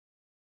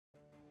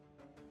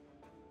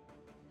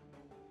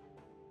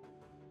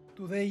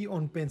Today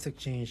on Pence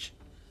Exchange,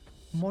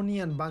 money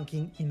and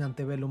banking in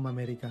antebellum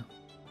America.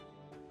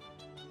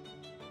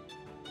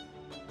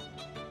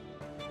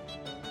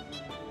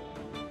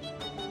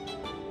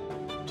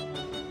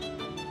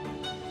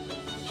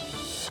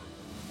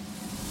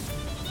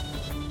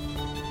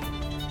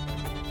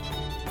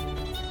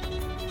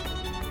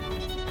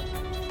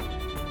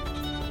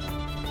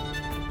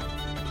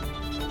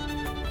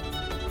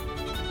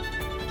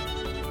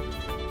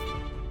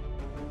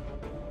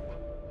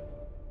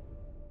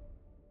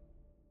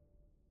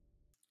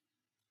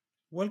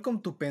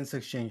 Welcome to Pence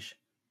Exchange,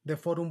 the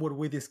forum where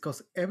we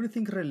discuss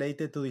everything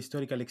related to the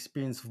historical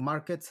experience of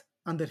markets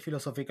and their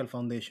philosophical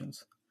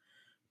foundations.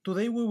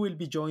 Today we will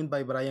be joined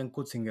by Brian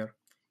Kutzinger.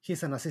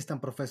 He's an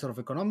assistant professor of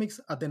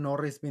economics at the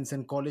Norris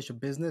Vincent College of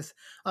Business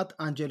at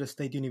Angelo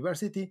State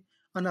University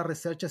and a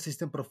research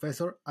assistant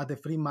professor at the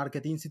Free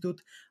Market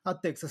Institute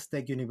at Texas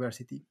Tech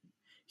University.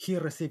 He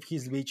received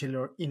his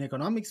bachelor in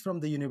economics from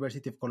the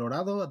University of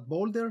Colorado at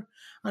Boulder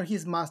and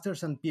his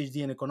master's and PhD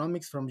in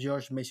economics from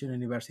George Mason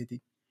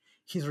University.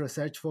 His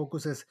research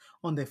focuses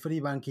on the free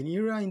banking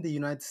era in the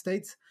United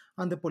States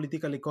and the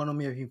political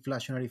economy of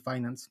inflationary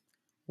finance.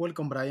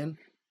 Welcome, Brian.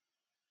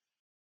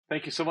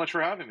 Thank you so much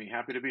for having me.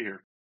 Happy to be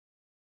here.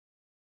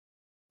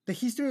 The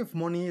history of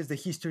money is the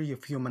history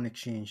of human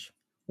exchange.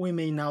 We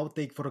may now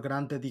take for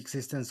granted the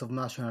existence of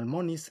national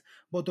monies,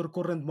 but our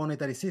current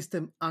monetary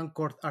system,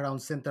 anchored around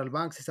central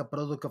banks, is a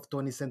product of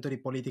 20th century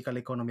political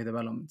economy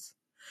developments.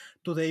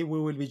 Today, we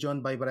will be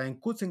joined by Brian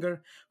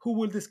Kutzinger, who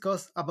will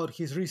discuss about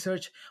his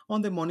research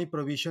on the money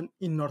provision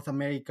in North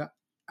America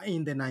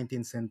in the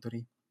 19th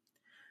century.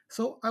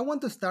 So, I want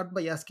to start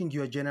by asking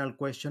you a general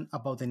question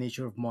about the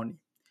nature of money.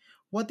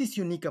 What is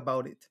unique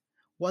about it?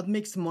 What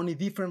makes money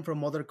different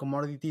from other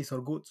commodities or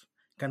goods?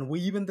 Can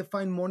we even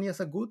define money as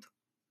a good?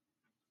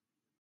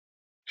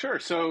 Sure.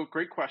 So,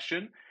 great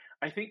question.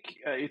 I think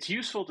it's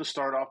useful to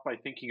start off by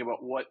thinking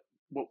about what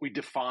we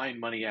define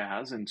money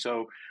as. And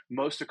so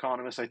most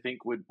economists, I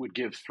think, would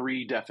give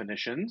three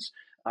definitions.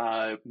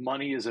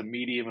 Money is a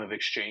medium of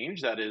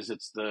exchange. That is,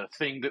 it's the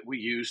thing that we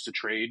use to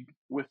trade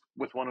with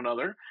one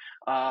another.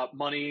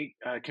 Money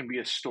can be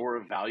a store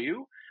of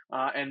value.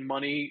 And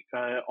money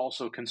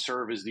also can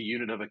serve as the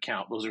unit of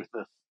account. Those are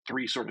the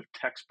three sort of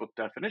textbook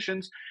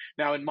definitions.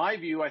 Now, in my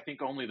view, I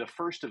think only the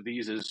first of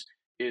these is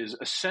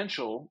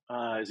essential,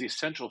 is the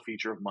essential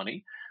feature of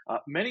money.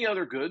 Many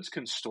other goods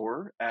can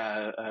serve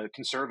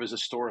as a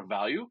store of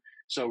value.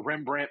 So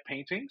Rembrandt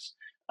paintings,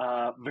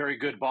 very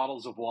good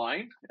bottles of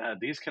wine,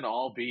 these can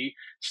all be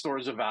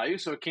stores of value.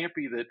 So it can't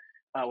be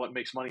that what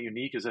makes money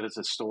unique is that it's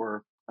a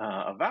store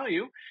of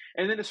value.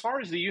 And then as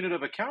far as the unit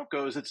of account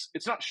goes,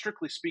 it's not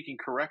strictly speaking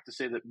correct to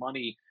say that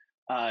money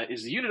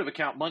is the unit of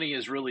account. Money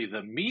is really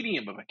the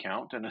medium of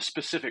account, and a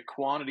specific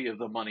quantity of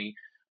the money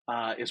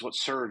is what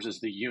serves as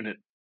the unit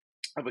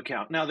of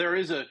account. Now, there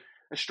is a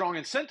strong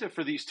incentive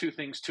for these two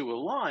things to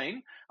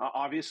align.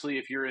 Obviously,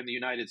 if you're in the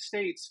United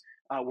States,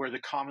 where the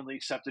commonly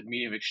accepted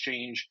medium of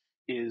exchange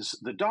is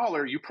the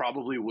dollar, you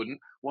probably wouldn't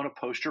want to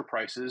post your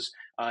prices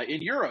in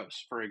euros,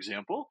 for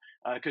example,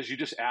 because you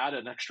just add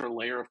an extra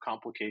layer of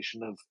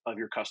complication of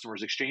your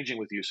customers exchanging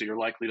with you. So you're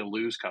likely to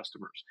lose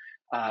customers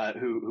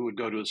who would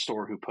go to a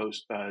store who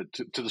post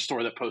to the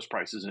store that posts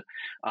prices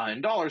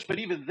in dollars. But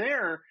even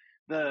there,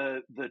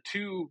 those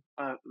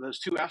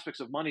two aspects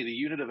of money, the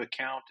unit of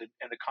account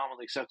and the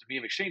commonly accepted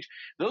medium of exchange,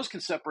 those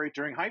can separate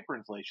during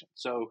hyperinflation.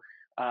 So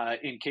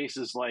in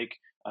cases like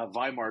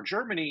Weimar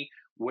Germany,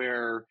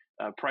 where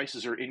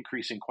prices are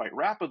increasing quite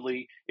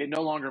rapidly, it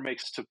no longer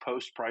makes to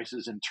post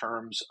prices in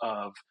terms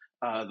of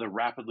the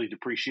rapidly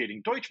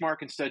depreciating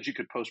Deutschmark. Instead, you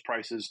could post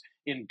prices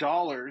in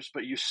dollars,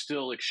 but you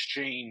still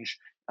exchange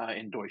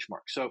in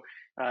Deutschmark. So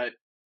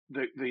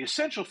the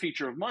essential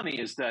feature of money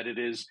is that it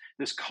is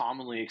this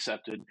commonly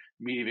accepted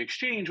medium of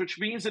exchange, which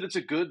means that it's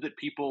a good that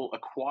people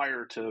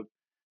acquire to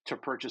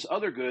purchase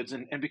other goods,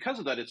 and because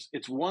of that,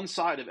 it's one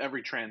side of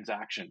every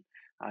transaction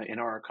in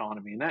our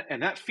economy,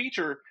 and that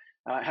feature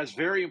has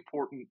very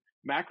important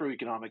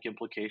macroeconomic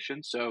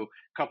implications. So,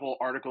 a couple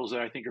articles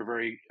that I think are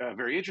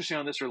very interesting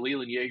on this are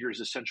Leland Yeager's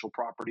Essential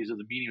Properties of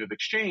the Medium of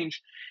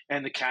Exchange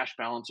and the Cash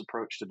Balance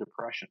Approach to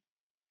Depression.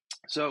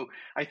 So,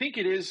 I think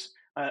it is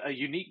a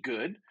unique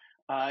good.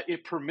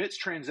 It permits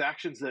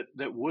transactions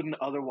that wouldn't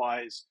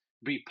otherwise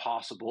be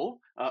possible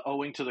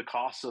owing to the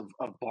costs of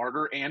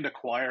barter and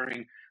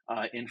acquiring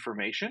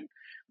information.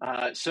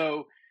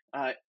 So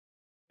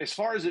as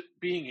far as it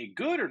being a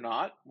good or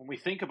not, when we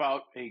think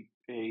about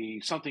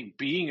something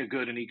being a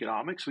good in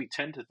economics, we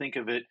tend to think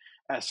of it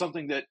as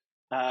something that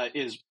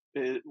is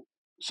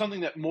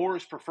something that more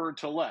is preferred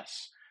to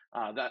less.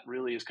 That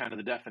really is kind of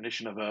the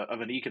definition of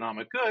an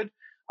economic good.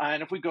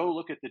 And if we go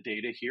look at the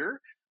data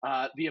here,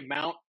 the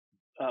amount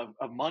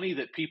of money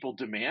that people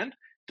demand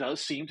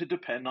does seem to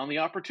depend on the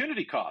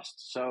opportunity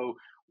cost. So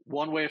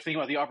one way of thinking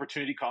about the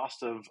opportunity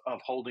cost of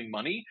holding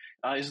money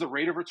is the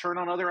rate of return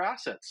on other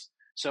assets.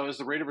 So as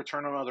the rate of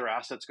return on other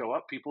assets go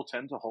up, people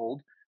tend to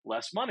hold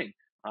less money.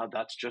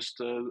 That's just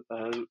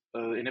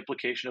an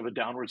implication of a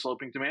downward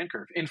sloping demand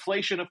curve.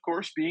 Inflation, of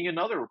course, being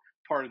another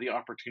part of the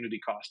opportunity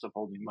cost of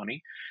holding money.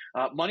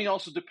 Money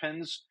also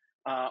depends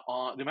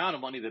on the amount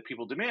of money that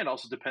people demand,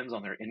 also depends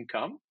on their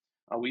income.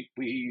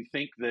 We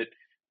think that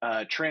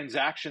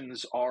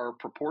transactions are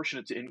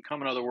proportionate to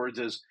income. In other words,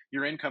 as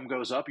your income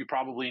goes up, you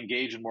probably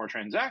engage in more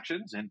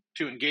transactions. And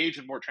to engage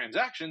in more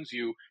transactions,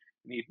 you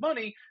need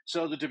money.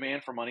 So the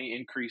demand for money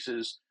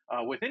increases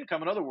with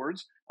income. In other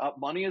words,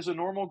 money is a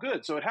normal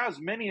good. So it has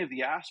many of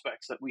the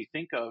aspects that we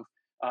think of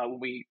when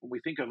we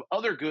think of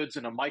other goods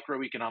in a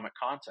microeconomic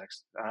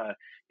context,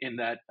 in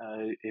that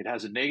it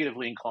has a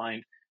negatively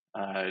inclined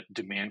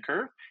demand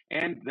curve,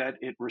 and that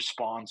it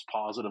responds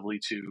positively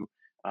to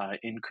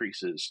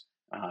increases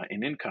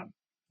in income.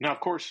 Now, of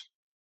course,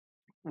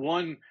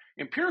 one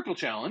empirical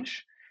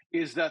challenge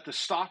is that the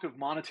stock of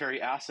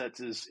monetary assets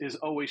is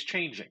always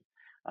changing.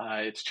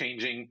 It's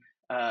changing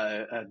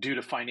due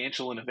to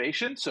financial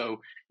innovation.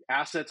 So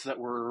assets that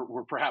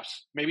were perhaps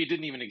maybe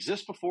didn't even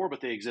exist before,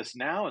 but they exist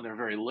now and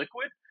they're very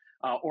liquid,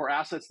 or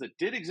assets that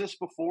did exist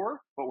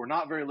before but were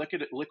not very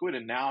liquid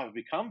and now have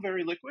become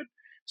very liquid.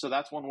 So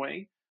that's one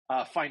way.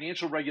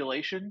 Financial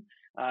regulation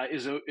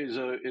is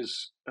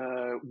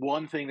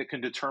one thing that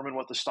can determine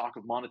what the stock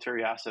of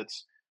monetary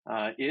assets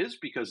is,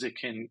 because it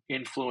can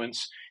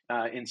influence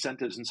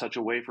incentives in such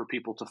a way for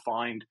people to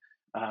find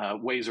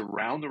ways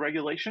around the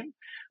regulation.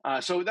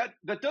 So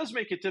that does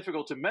make it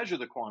difficult to measure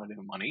the quantity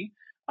of money,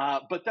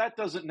 but that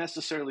doesn't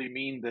necessarily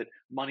mean that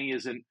money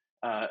isn't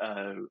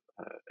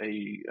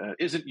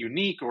isn't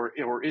unique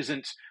or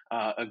isn't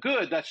a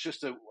good. That's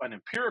just an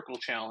empirical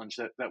challenge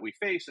that we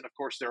face, and of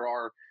course there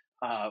are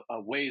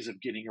ways of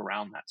getting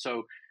around that.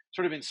 So,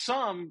 sort of in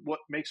sum, what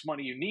makes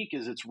money unique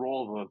is its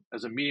role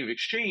as a medium of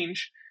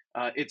exchange.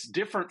 It's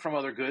different from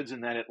other goods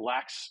in that it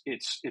lacks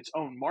its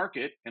own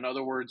market. In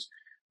other words,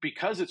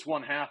 because it's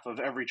one half of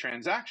every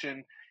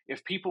transaction,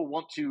 if people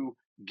want to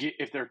get,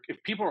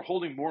 if people are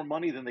holding more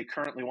money than they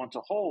currently want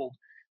to hold,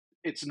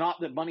 it's not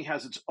that money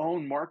has its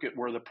own market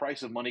where the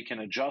price of money can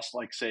adjust,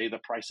 like, say, the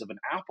price of an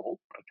apple,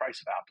 or the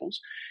price of apples.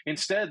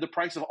 Instead, the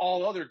price of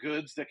all other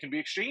goods that can be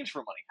exchanged for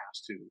money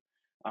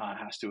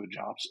has to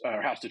adjust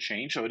or has to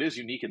change. So it is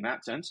unique in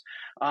that sense.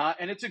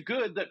 And it's a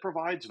good that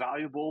provides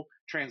valuable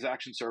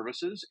transaction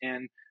services,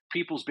 and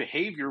people's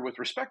behavior with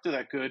respect to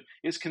that good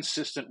is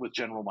consistent with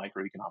general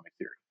microeconomic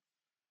theory.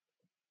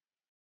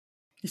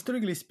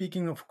 Historically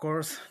speaking, of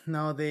course,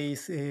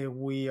 nowadays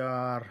we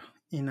are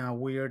in a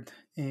weird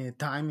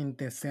time, in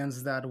the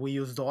sense that we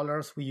use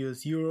dollars, we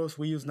use euros,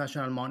 we use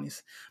national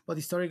monies. But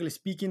historically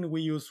speaking,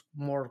 we use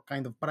more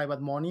kind of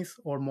private monies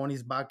or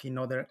monies back in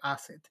other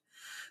assets.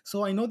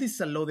 So I know this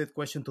is a loaded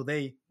question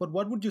today, but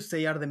what would you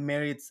say are the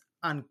merits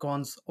and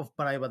cons of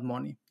private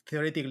money,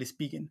 theoretically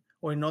speaking?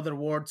 Or in other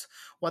words,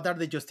 what are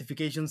the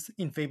justifications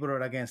in favor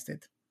or against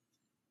it?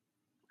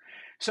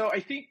 So I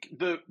think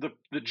the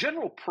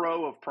general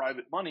pro of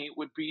private money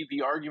would be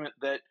the argument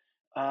that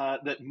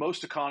that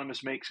most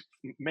economists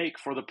make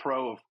for the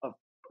pros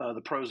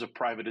of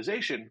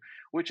privatization,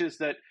 which is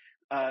that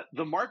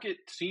the market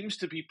seems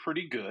to be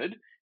pretty good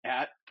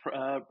at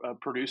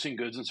producing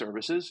goods and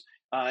services,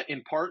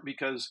 in part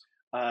because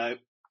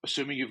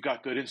assuming you've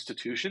got good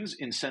institutions,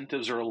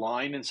 incentives are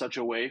aligned in such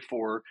a way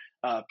for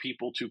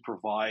people to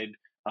provide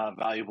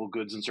valuable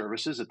goods and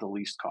services at the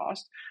least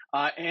cost,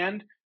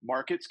 and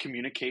markets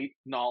communicate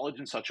knowledge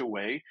in such a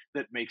way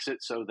that makes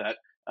it so that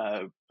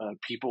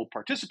people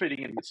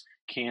participating in this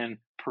can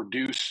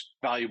produce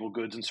valuable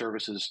goods and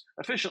services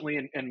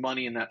efficiently, and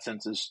money in that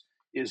sense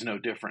is no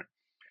different.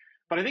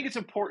 But I think it's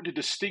important to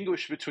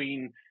distinguish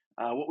between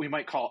what we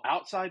might call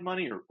outside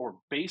money or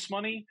base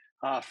money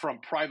from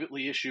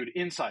privately issued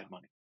inside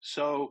money.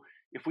 So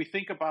if we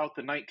think about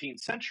the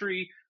 19th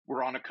century,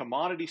 we're on a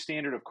commodity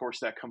standard. Of course,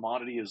 that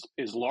commodity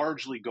is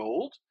largely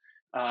gold.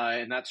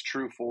 And that's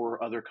true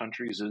for other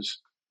countries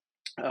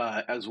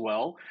as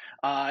well.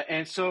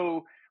 And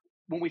so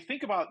when we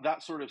think about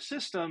that sort of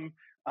system,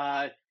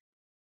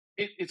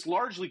 it's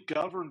largely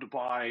governed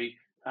by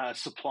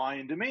supply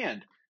and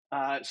demand.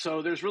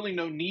 So there's really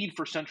no need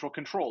for central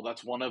control.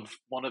 That's one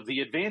of the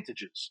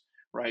advantages,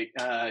 right?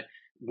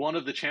 One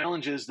of the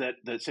challenges that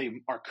say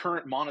our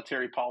current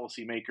monetary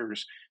policy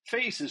makers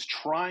face is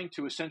trying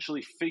to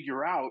essentially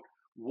figure out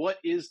what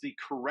is the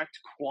correct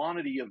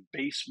quantity of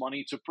base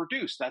money to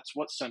produce. That's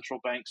what central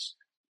banks,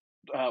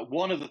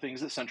 one of the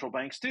things that central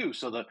banks do.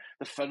 So the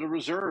Federal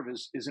Reserve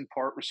is in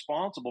part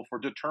responsible for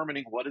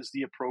determining what is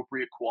the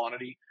appropriate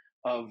quantity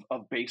of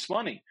base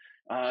money.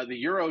 The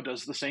euro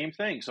does the same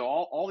thing. So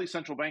all these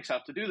central banks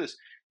have to do this.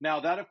 Now,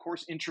 that, of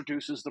course,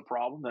 introduces the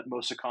problem that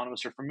most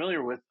economists are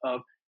familiar with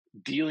of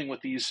dealing with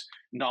these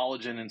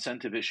knowledge and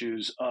incentive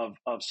issues of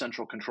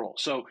central control.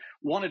 So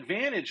one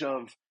advantage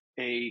of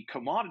a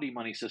commodity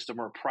money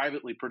system or a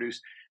privately produced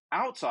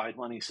outside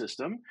money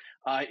system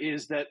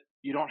is that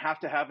you don't have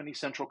to have any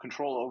central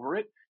control over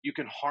it. You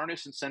can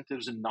harness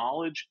incentives and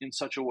knowledge in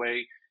such a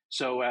way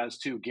so as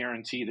to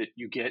guarantee that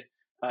you get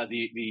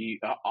the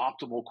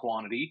optimal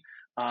quantity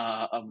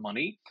of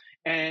money.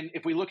 And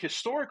if we look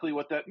historically,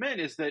 what that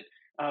meant is that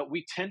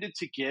we tended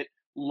to get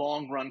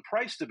long-run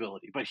price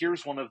stability. But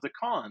here's one of the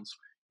cons.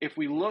 if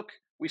we look,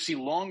 we see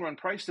long-run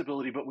price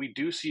stability, but we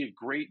do see a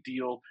great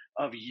deal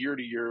of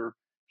year-to-year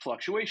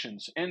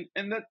fluctuations, and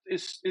that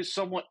is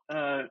somewhat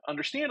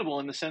understandable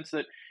in the sense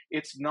that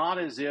it's not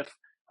as if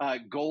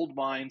gold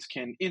mines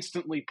can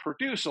instantly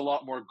produce a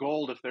lot more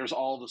gold if there's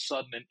all of a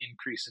sudden an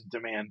increase in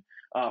demand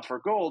for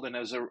gold, and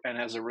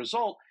as a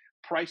result,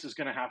 price is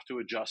going to have to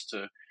adjust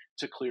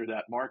to clear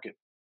that market.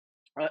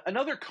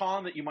 Another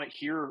con that you might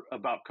hear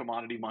about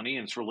commodity money,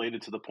 and it's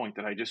related to the point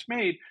that I just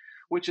made,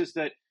 which is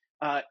that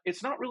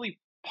it's not really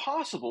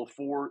possible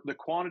for the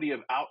quantity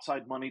of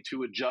outside money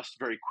to adjust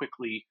very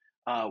quickly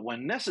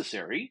when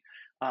necessary,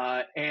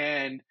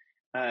 and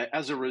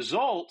as a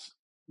result,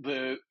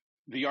 the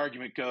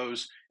argument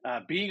goes,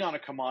 being on a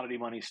commodity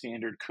money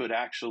standard could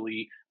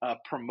actually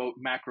promote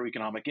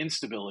macroeconomic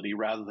instability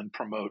rather than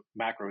promote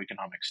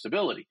macroeconomic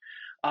stability.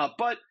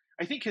 But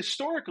I think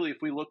historically, if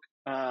we look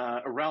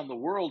around the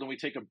world and we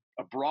take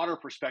a broader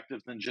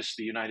perspective than just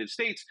the United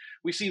States,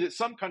 we see that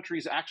some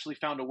countries actually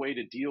found a way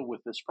to deal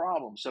with this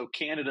problem. So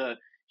Canada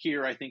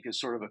here, I think, is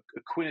sort of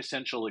a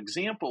quintessential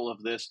example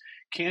of this.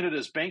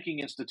 Canada's banking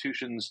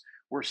institutions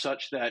were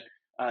such that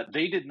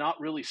they did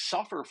not really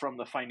suffer from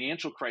the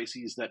financial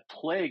crises that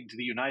plagued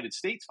the United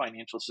States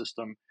financial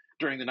system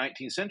during the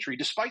 19th century,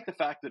 despite the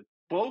fact that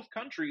both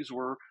countries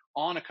were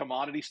on a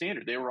commodity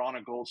standard. They were on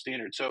a gold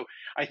standard. So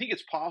I think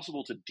it's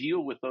possible to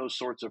deal with those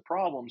sorts of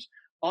problems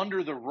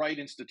under the right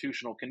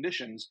institutional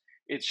conditions.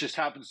 It just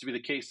happens to be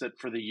the case that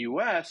for the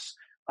U.S.,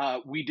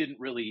 we didn't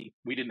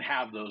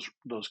have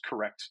those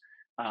correct,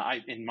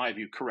 in my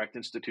view, correct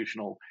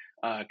institutional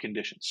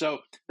conditions. So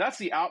that's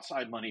the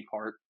outside money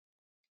part.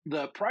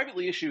 The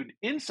privately issued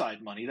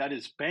inside money, that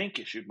is bank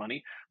issued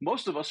money,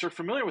 most of us are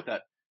familiar with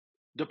that.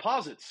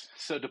 Deposits.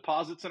 So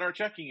deposits in our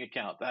checking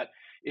account. That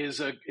is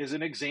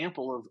an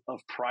example of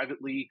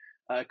privately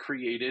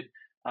created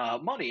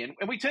money.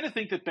 And we tend to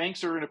think that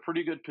banks are in a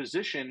pretty good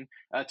position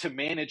to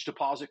manage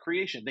deposit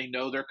creation. They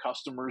know their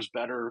customers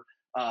better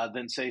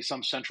than, say,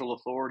 some central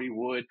authority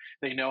would.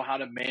 They know how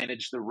to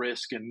manage the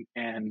risk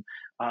and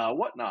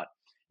whatnot.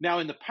 Now,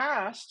 in the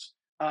past,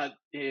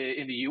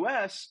 in the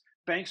U.S.,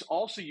 banks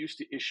also used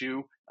to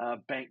issue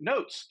bank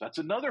notes. That's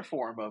another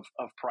form of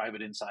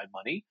private inside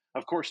money.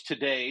 Of course,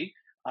 today,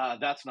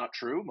 that's not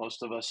true.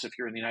 Most of us, if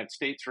you're in the United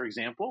States, for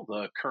example,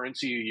 the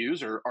currency you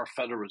use are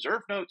Federal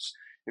Reserve notes.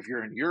 If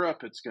you're in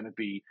Europe, it's going to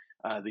be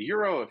the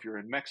euro. If you're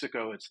in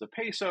Mexico, it's the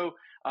peso.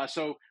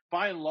 So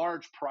by and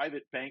large,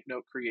 private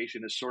banknote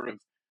creation is sort of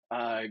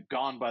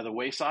gone by the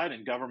wayside,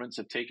 and governments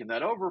have taken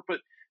that over. But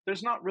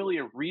there's not really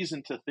a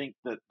reason to think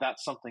that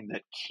that's something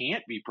that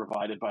can't be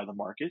provided by the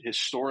market.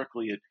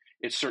 Historically,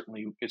 it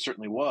certainly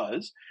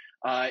was.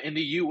 In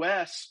the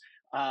U.S.,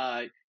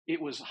 it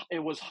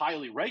was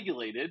highly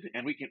regulated,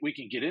 and we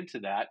can get into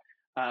that.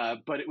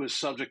 But it was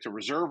subject to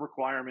reserve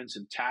requirements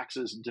and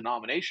taxes and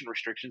denomination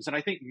restrictions. And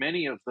I think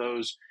many of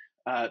those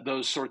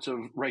sorts of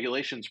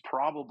regulations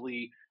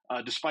probably,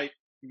 despite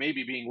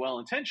maybe being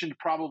well-intentioned,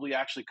 probably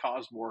actually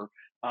caused more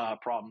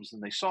problems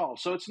than they solved.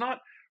 So it's not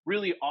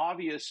really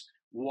obvious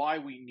why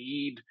we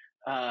need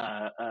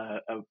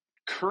a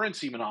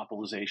currency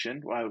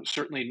monopolization.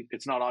 Certainly,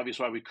 it's not obvious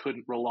why we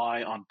couldn't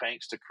rely on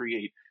banks to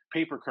create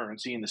paper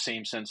currency in the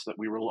same sense that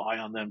we rely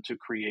on them to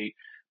create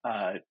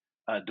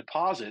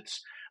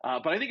deposits.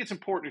 But I think it's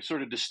important to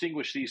sort of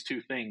distinguish these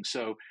two things.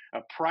 So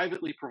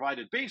privately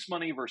provided base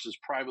money versus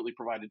privately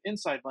provided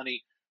inside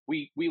money.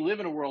 We live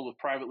in a world with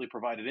privately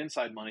provided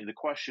inside money. The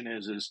question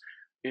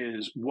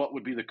is what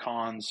would be the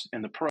cons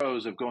and the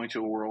pros of going to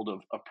a world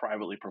of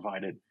privately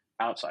provided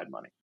outside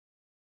money?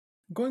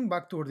 Going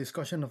back to our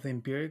discussion of the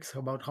empirics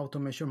about how to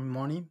measure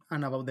money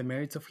and about the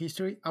merits of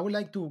history, I would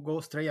like to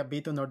go stray a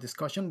bit on our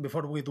discussion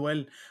before we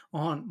dwell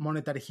on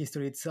monetary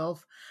history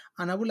itself.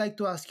 And I would like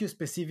to ask you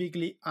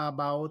specifically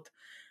about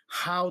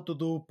how to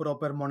do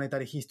proper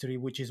monetary history,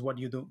 which is what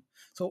you do.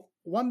 So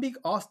one big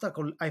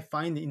obstacle I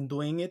find in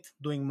doing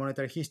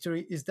monetary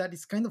history, is that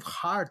it's kind of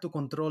hard to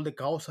control the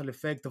causal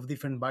effect of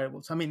different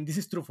variables. I mean, this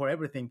is true for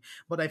everything,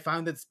 but I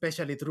found it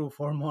especially true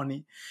for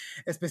money,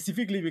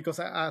 specifically because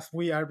as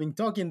we are being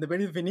talking, the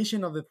very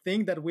definition of the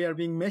thing that we are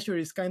being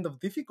measured is kind of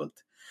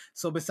difficult.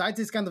 So besides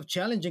it's kind of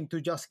challenging to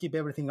just keep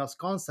everything else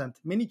constant,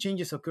 many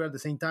changes occur at the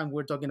same time.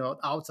 We're talking about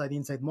outside,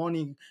 inside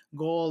money,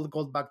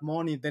 gold-backed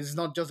money. There's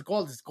not just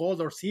gold, it's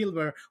gold or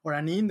silver or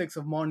an index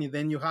of money.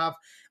 Then you have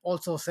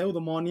also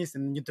pseudo monies,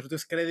 and you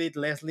introduce credit,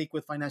 less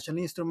liquid financial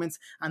instruments,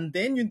 and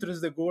then you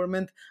introduce the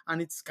government,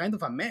 and it's kind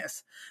of a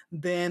mess.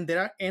 Then there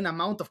are an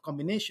amount of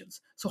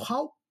combinations. So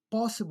how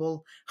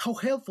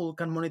helpful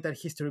can monetary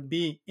history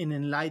be in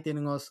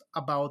enlightening us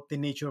about the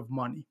nature of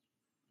money?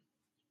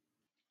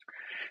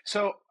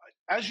 So,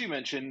 as you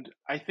mentioned,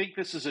 I think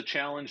this is a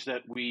challenge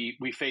that we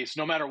face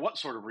no matter what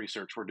sort of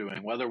research we're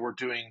doing, whether we're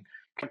doing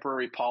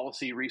contemporary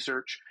policy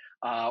research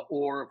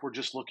or if we're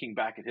just looking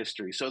back at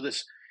history. So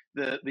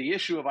the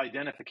issue of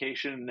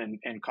identification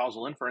and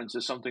causal inference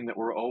is something that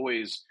we're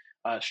always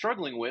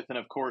struggling with. And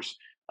of course,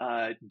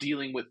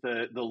 dealing with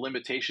the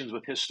limitations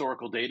with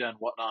historical data and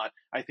whatnot,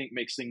 I think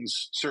makes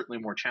things certainly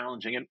more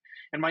challenging.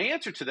 And my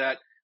answer to that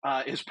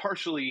is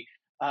partially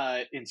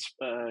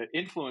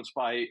influenced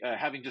by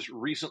having just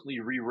recently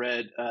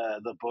reread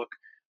the book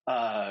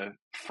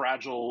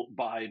Fragile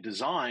by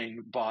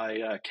Design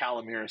by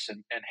Calomiris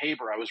and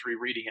Haber. I was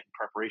rereading it in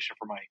preparation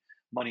for my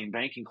money and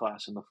banking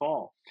class in the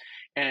fall.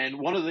 And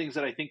one of the things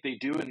that I think they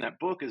do in that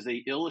book is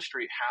they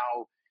illustrate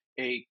how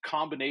a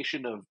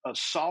combination of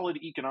solid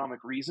economic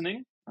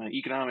reasoning,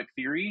 economic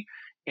theory,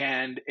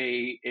 and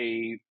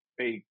a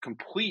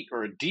complete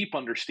or a deep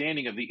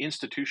understanding of the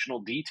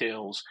institutional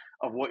details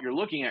of what you're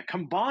looking at,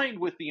 combined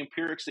with the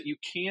empirics that you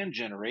can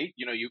generate.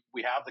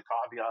 We have the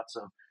caveats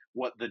of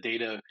what the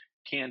data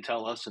can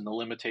tell us and the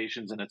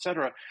limitations and et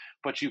cetera,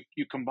 but you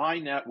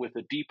combine that with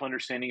a deep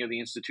understanding of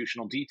the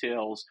institutional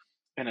details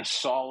and a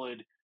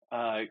solid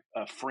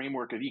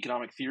framework of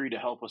economic theory to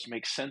help us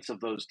make sense of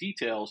those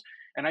details.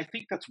 And I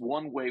think that's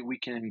one way we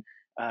can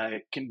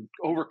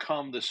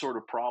overcome the sort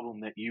of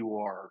problem that you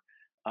are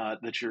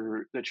that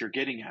you're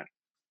getting at.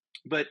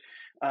 But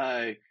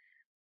I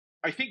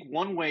think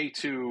one way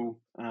to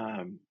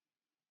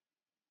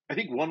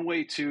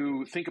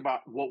think about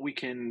what we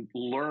can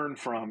learn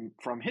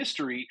from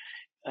history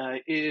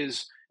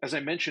is, as I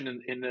mentioned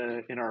in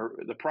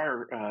the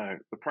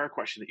prior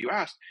question that you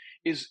asked,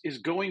 is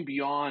going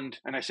beyond,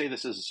 and I say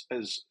this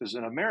as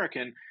an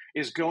American,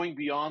 is going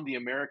beyond the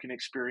American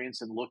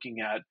experience and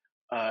looking at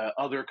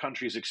other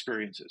countries'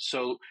 experiences.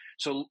 So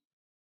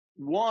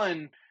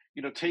one,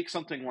 take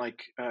something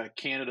like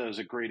Canada as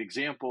a great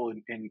example.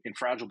 In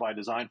Fragile by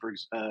Design,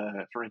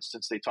 for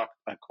instance, they talk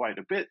quite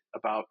a bit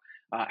about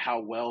how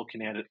well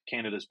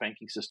Canada's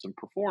banking system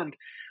performed.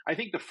 I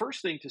think the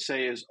first thing to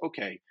say is,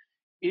 okay,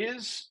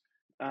 is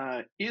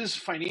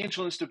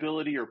financial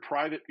instability or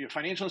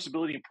financial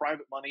instability and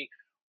private money,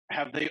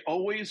 have they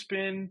always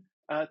been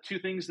two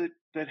things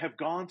that have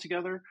gone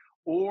together,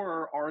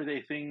 or are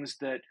they things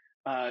that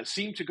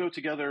seem to go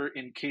together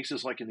in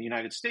cases like in the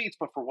United States,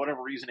 but for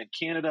whatever reason in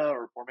Canada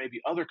or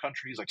maybe other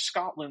countries like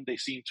Scotland, they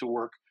seem to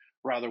work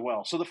rather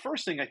well? So the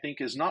first thing I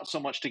think is not so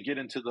much to get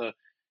into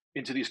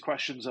these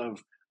questions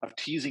of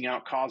teasing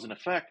out cause and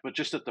effect, but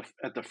just at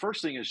the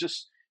first thing is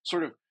just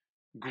sort of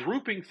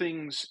grouping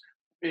things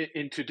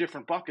into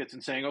different buckets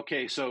and saying,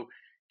 okay, so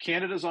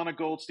Canada's on a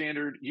gold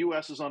standard,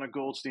 US is on a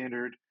gold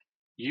standard,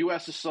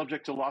 US is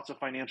subject to lots of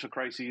financial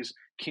crises,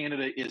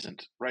 Canada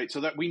isn't, right?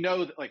 So that we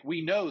know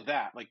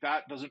that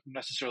doesn't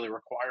necessarily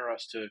require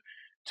us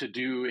to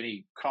do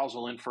any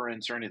causal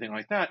inference or anything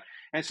like that.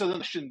 And so the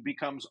question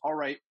becomes, all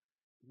right,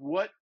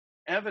 what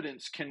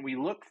evidence can we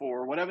look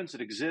for, what evidence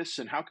that exists,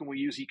 and how can we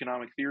use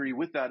economic theory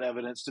with that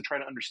evidence to try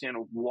to understand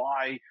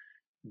why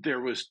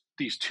there was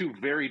these two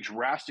very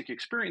drastic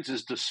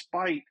experiences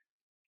despite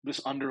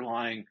this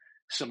underlying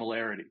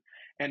similarity.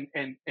 And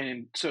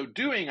so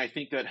doing, I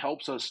think that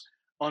helps us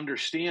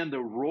understand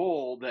the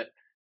role that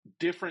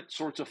different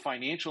sorts of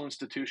financial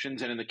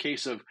institutions, and in the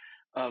case of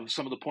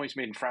some of the points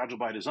made in Fragile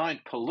by Design,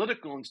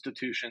 political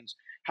institutions,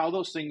 how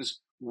those things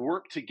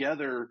work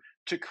together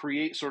to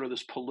create sort of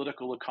this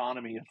political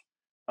economy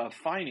of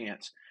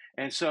finance.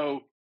 And so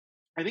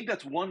I think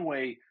that's one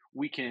way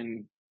we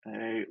can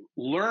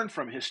learn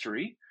from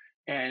history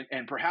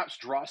and perhaps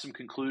draw some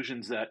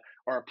conclusions that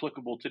are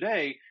applicable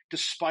today,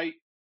 despite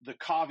the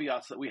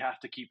caveats that we have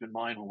to keep in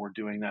mind when we're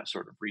doing that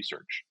sort of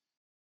research.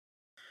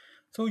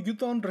 So you've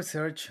done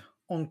research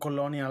on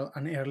colonial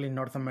and early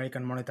North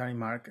American monetary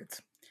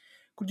markets.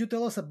 Could you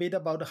tell us a bit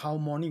about how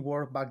money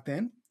worked back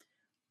then?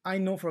 I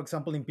know, for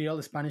example,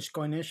 imperial Spanish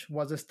coinage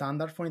was the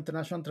standard for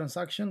international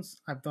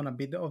transactions. I've done a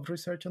bit of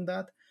research on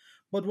that.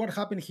 But what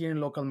happened here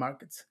in local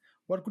markets?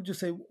 What could you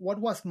say? What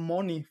was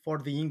money for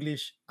the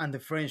English and the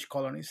French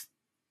colonies?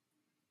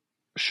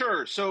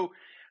 Sure. So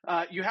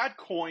you had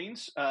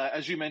coins.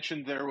 As you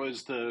mentioned, there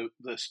was the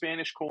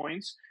Spanish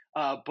coins,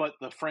 but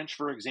the French,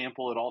 for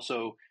example, had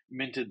also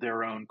minted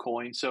their own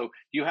coins. So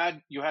you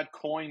had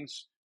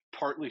coins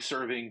partly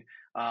serving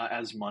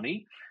as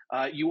money.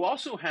 You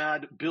also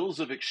had bills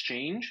of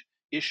exchange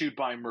issued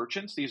by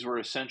merchants. These were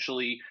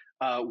essentially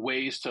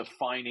ways to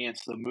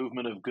finance the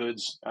movement of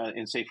goods,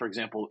 and say, for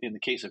example, in the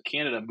case of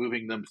Canada,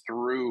 moving them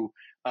through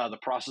the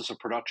process of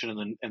production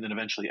and then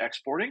eventually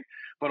exporting,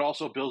 but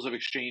also bills of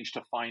exchange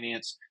to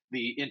finance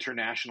the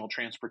international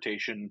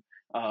transportation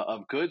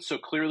of goods. So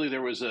clearly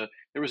there was an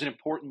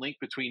important link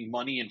between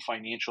money and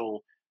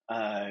financial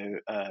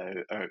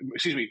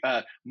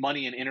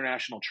money and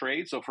international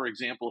trade. So, for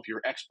example, if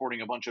you're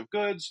exporting a bunch of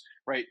goods,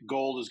 right,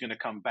 gold is going to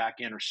come back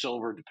in, or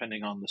silver,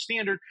 depending on the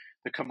standard.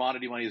 The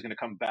commodity money is going to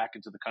come back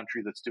into the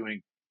country that's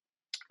doing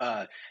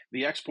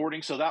the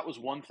exporting. So that was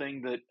one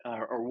thing that,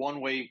 or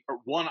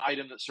one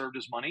item that served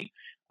as money.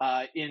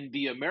 In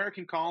the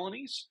American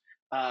colonies,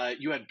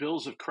 you had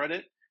bills of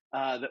credit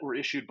that were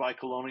issued by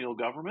colonial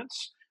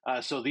governments.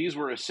 So these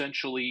were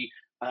essentially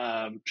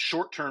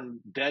short-term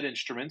debt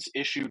instruments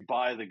issued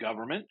by the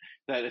government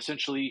that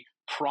essentially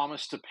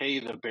promised to pay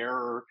the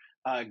bearer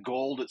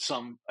gold at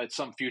some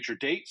future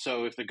date.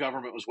 So if the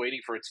government was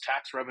waiting for its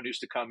tax revenues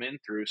to come in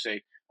through,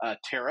 say,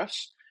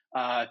 tariffs,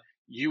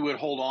 you would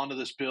hold on to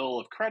this bill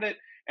of credit,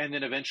 and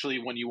then eventually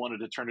when you wanted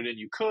to turn it in,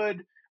 you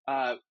could.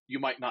 You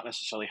might not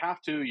necessarily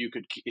have to.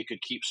 It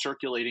could keep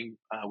circulating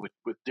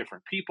with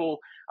different people,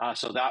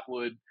 so that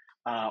would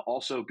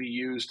also be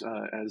used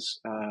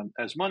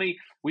as money.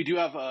 We do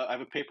have I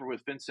have a paper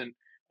with Vincent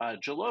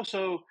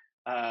Geloso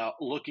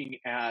looking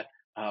at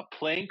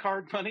playing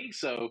card money.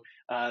 So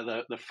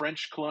the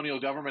French colonial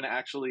government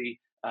actually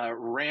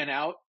ran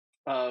out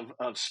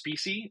of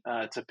specie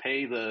to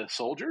pay the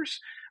soldiers,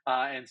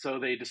 and so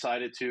they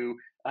decided to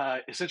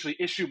essentially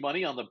issue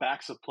money on the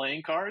backs of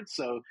playing cards.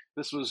 So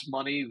this was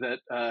money that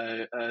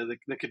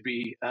could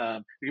be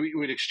we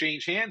would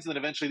exchange hands, and then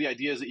eventually the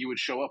idea is that you would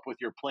show up with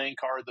your playing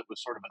card that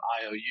was sort of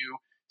an IOU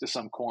to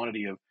some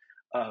quantity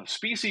of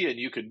specie, and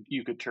you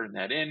could turn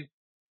that in.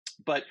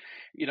 But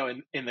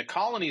in the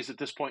colonies at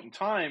this point in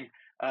time,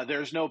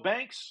 there's no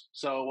banks.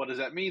 So what does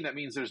that mean? That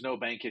means there's no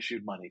bank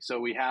issued money. So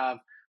we have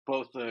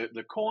both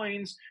the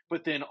coins,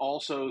 but then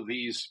also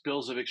these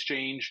bills of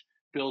exchange,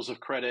 bills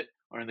of credit,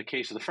 or in the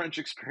case of the French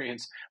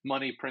experience,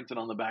 money printed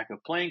on the back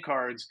of playing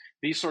cards.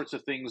 These sorts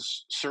of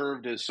things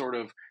served as sort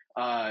of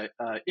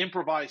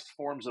improvised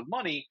forms of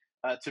money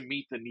to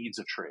meet the needs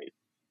of trade.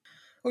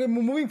 Okay,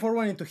 moving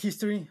forward into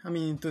history,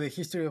 into the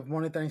history of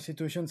monetary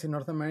institutions in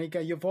North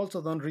America, you've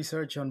also done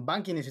research on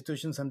banking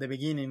institutions and the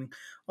beginning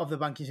of the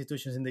banking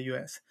institutions in the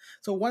US.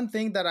 So one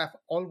thing that I've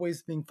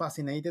always been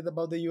fascinated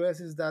about the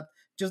US is that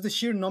just the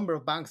sheer number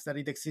of banks that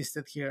it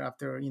existed here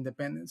after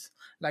independence.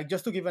 Like,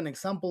 just to give an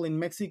example, in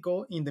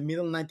Mexico, in the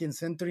middle 19th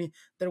century,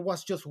 there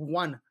was just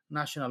one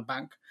national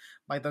bank.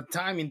 By that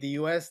time in the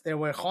US, there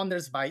were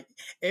hundreds by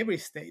every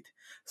state.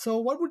 So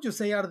what would you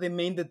say are the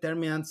main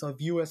determinants of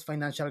US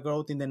financial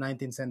growth in the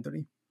 19th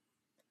century?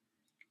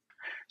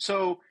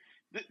 So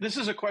this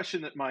is a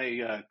question that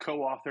my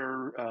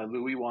co-author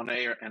Louis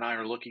Wanet and I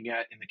are looking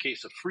at in the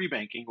case of free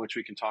banking, which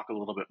we can talk a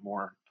little bit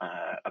more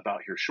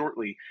about here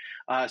shortly.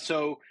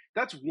 So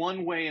that's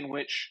one way in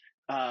which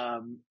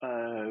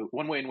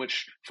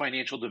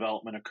financial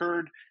development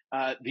occurred.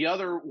 The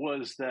other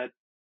was that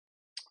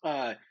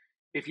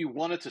if you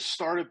wanted to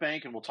start a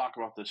bank, and we'll talk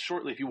about this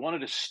shortly, if you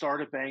wanted to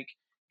start a bank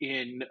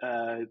in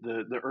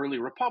the early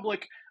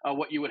republic,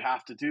 what you would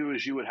have to do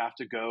is you would have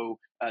to go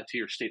to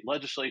your state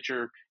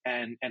legislature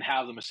and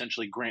have them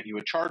essentially grant you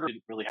a charter. They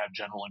didn't really have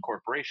general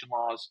incorporation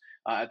laws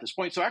at this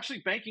point. So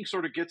actually banking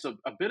sort of gets a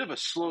bit of a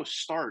slow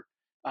start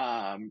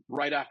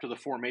right after the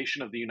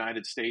formation of the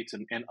United States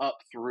and up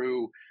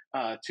through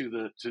to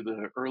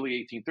the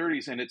early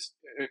 1830s. And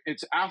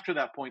it's after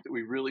that point that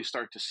we really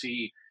start to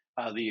see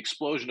the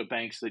explosion of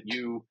banks that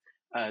you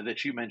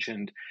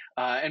mentioned,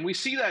 and we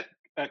see that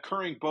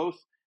occurring both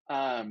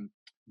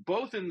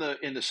in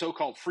the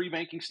so-called free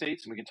banking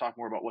states, and we can talk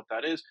more about what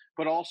that is,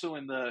 but also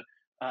in the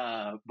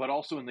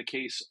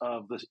case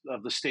of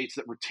the states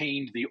that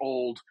retained the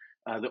old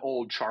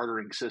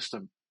chartering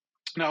system.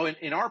 Now,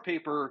 in our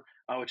paper,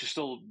 which is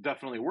still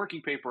definitely a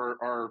working paper,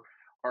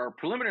 our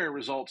preliminary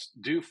results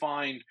do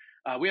find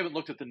we haven't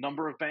looked at the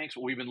number of banks.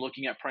 What we've been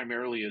looking at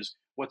primarily is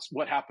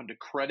what happened to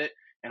credit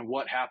and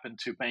what happened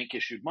to bank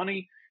issued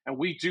money. And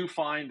we do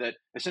find that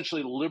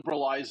essentially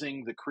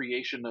liberalizing the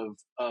creation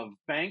of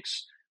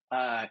banks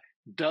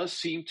does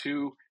seem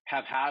to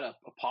have had a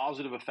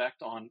positive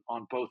effect on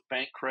both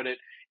bank credit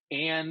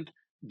and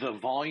the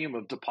volume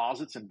of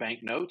deposits and bank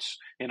notes.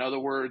 In other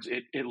words,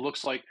 it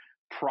looks like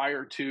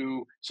prior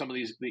to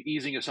the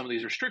easing of some of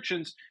these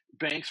restrictions,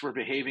 banks were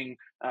behaving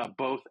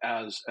both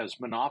as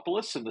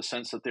monopolists in the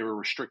sense that they were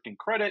restricting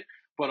credit,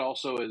 but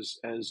also as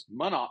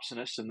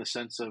monopsonists in the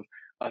sense of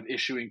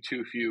issuing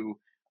too few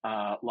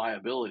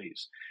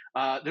liabilities.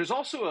 There's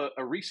also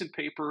a recent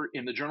paper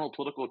in the Journal of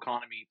Political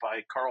Economy by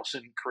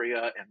Carlson,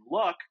 Correa, and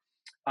Luck,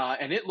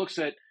 and it looks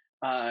at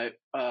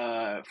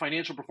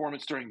financial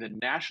performance during the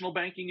national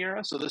banking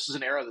era. So this is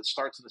an era that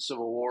starts in the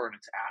Civil War and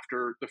it's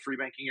after the free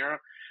banking era.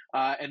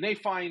 And they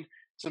find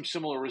some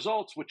similar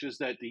results, which is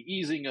that the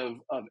easing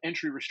of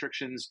entry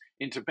restrictions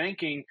into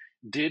banking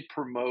did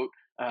promote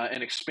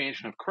an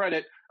expansion of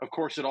credit. Of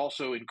course, it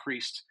also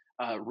increased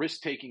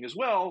risk-taking as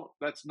well.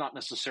 That's not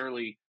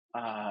necessarily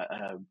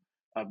a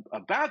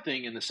bad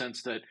thing in the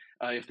sense that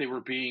if they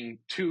were being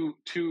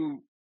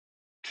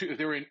if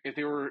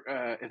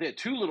they had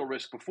too little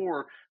risk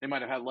before, they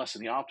might have had less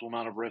than the optimal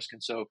amount of risk,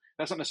 and so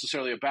that's not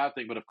necessarily a bad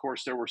thing. But of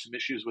course, there were some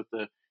issues with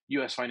the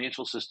U.S.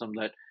 financial system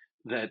that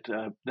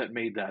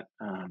made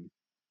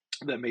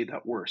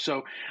that worse.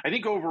 So I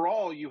think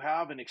overall, you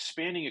have an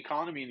expanding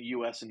economy in the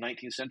U.S. in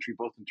 19th century,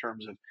 both in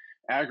terms of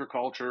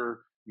agriculture,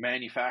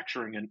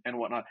 manufacturing, and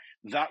whatnot.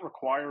 That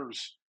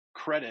requires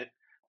credit,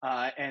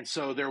 and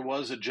so there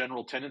was a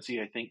general tendency,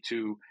 I think,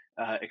 to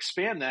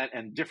expand that,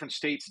 and different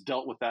states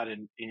dealt with that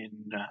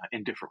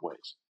in different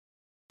ways.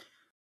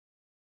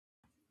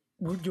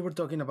 You were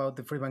talking about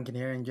the free banking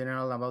era in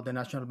general, about the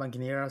national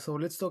banking era. So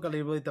let's talk a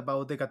little bit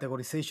about the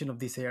categorization of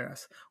these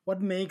eras. What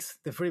makes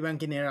the free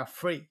banking era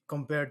free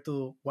compared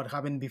to what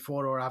happened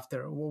before or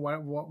after?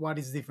 What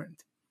is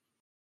different?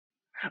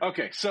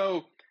 Okay,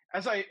 so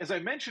as I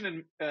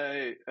mentioned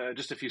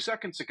just a few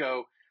seconds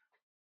ago,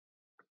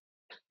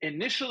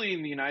 initially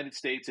in the United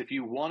States, if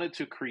you wanted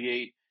to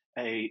create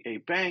a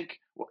bank,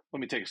 well, let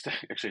me take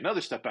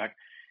another step back.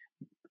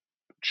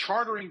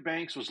 Chartering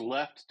banks was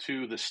left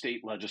to the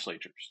state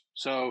legislatures.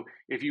 So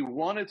if you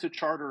wanted to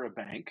charter a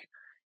bank,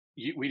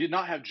 we did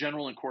not have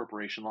general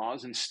incorporation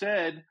laws.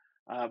 Instead,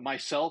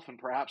 myself and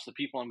perhaps the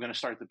people I'm going to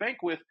start the bank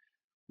with,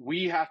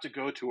 we have to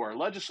go to our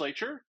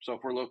legislature. So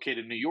if we're located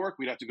in New York,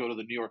 we'd have to go to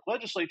the New York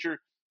legislature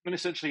and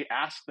essentially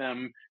ask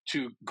them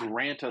to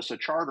grant us a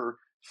charter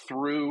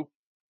through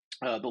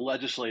the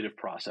legislative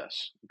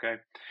process.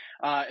 Okay,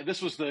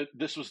 this was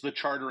the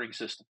chartering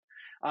system.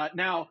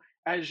 Now,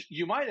 as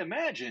you might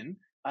imagine,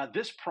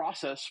 this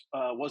process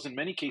was in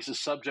many cases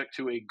subject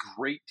to a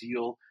great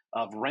deal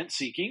of rent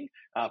seeking,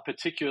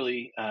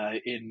 particularly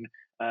in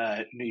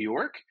New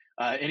York.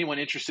 Anyone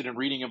interested in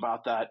reading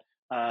about that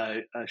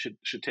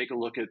should take a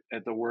look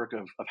at the work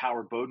of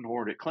Howard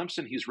Bodenhord at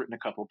Clemson. He's written a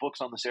couple of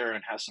books on this area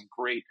and has some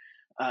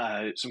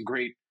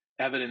great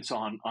evidence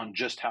on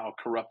just how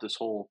corrupt this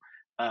whole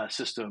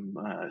system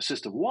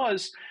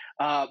was.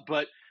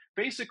 But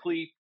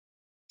basically,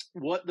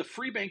 what the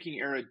free banking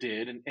era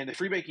did, and the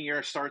free banking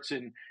era starts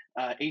in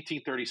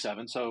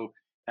 1837. So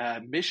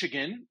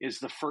Michigan is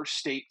the first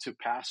state to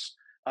pass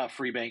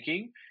free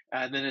banking.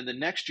 And then in the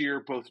next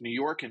year, both New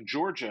York and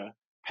Georgia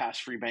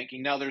passed free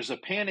banking. Now, there's a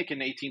panic in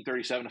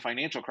 1837, a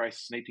financial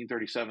crisis in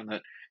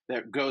 1837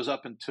 that goes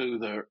up into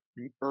the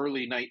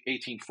early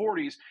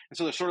 1840s. And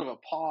so there's sort of a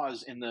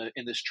pause in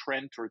this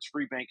trend towards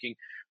free banking.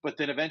 But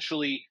then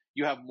eventually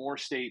you have more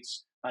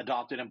states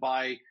adopted. And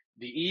by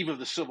the eve of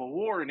the Civil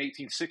War in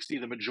 1860,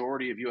 the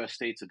majority of U.S.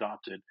 states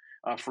adopted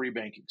free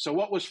banking. So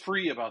what was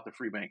free about the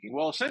free banking?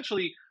 Well,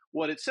 essentially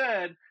what it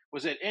said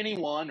was that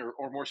anyone,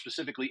 or more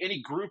specifically,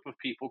 any group of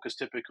people, because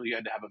typically you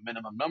had to have a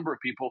minimum number of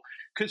people,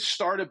 could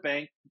start a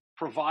bank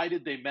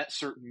provided they met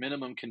certain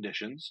minimum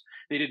conditions.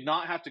 They did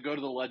not have to go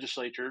to the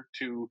legislature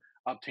to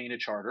obtain a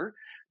charter.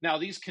 Now,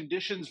 these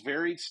conditions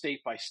varied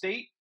state by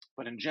state,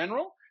 but in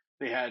general,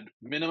 they had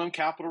minimum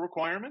capital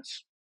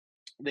requirements.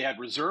 They had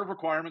reserve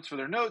requirements for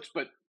their notes,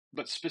 but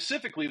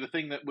specifically the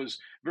thing that was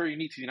very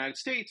unique to the United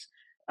States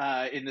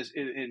in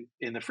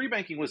the free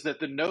banking was that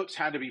the notes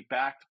had to be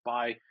backed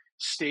by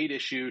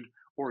state-issued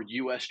or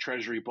U.S.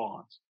 Treasury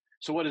bonds.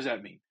 So what does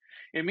that mean?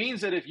 It means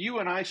that if you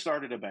and I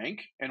started a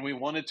bank and we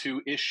wanted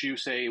to issue,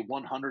 say,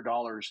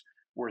 $100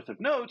 worth of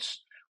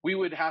notes, we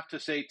would have to,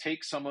 say,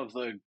 take some of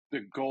the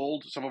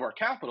gold, some of our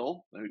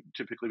capital,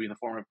 typically be in the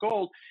form of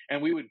gold,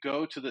 and we would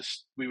go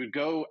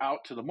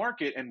out to the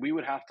market and we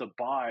would have to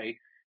buy,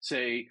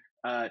 say,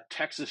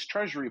 Texas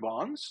Treasury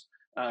bonds,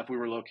 if we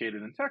were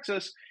located in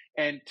Texas,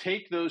 and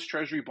take those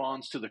Treasury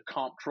bonds to the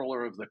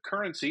comptroller of the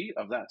currency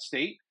of that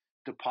state,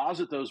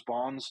 deposit those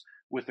bonds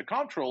with the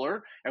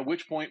comptroller, at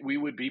which point we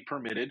would be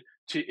permitted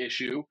to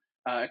issue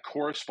a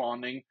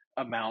corresponding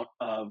amount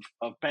of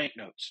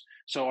banknotes.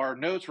 So our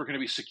notes were going to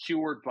be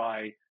secured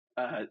by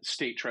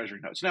state Treasury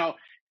notes. Now,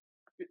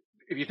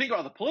 if you think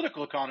about the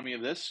political economy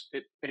of this,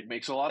 it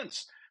makes a lot of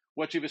sense.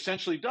 What you've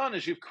essentially done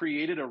is you've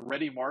created a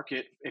ready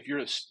market. If you're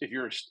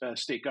a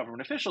state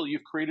government official,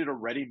 you've created a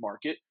ready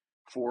market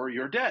for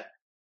your debt.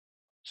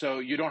 So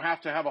you don't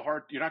have to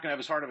you're not going to have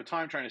as hard of a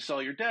time trying to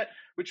sell your debt,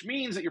 which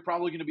means that you're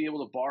probably going to be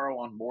able to borrow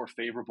on more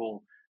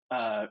favorable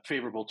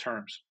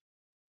terms.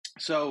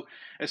 So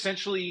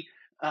essentially,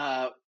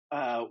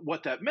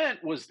 what that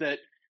meant was that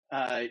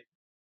the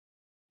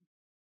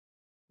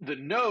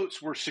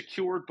notes were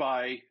secured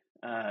by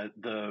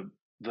the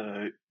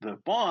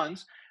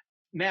bonds.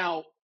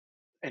 Now,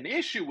 an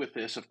issue with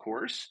this, of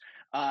course,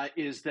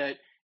 is that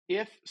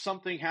if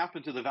something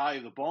happened to the value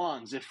of the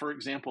bonds, if, for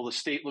example, the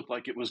state looked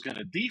like it was going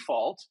to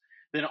default,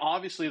 then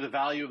obviously the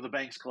value of the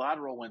bank's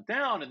collateral went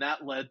down, and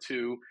that led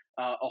to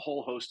a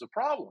whole host of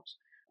problems.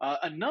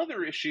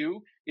 Another issue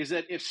is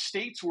that if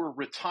states were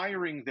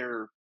retiring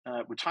their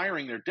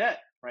debt,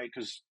 right?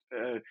 Because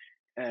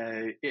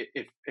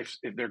if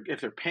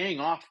they're paying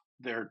off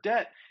their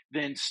debt,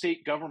 then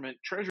state government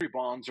treasury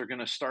bonds are going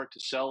to start to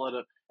sell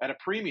at a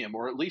premium,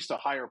 or at least a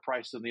higher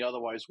price than they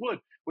otherwise would,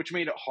 which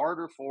made it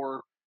harder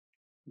for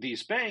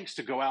these banks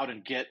to go out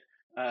and get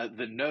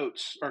the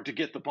notes, or to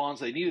get the bonds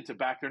they needed to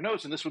back their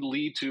notes, and this would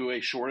lead to a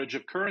shortage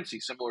of currency,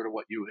 similar to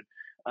what you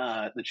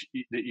had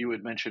that you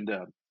had mentioned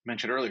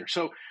earlier.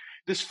 So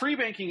this free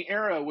banking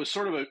era was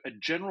sort of a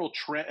general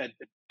trend,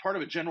 part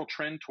of a general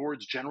trend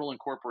towards general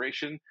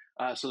incorporation.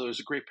 So there was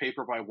a great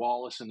paper by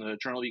Wallace in the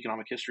Journal of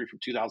Economic History from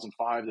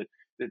 2005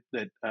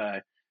 that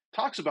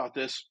talks about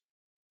this.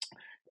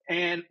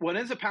 And what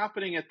ends up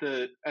happening at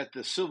the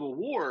Civil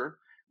War,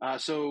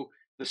 so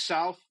the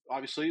South,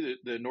 obviously,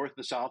 the North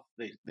and the South,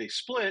 they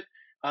split.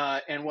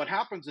 And what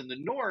happens in the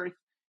North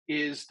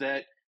is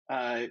that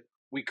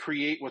we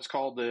create what's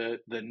called the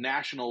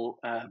national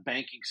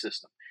banking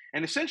system.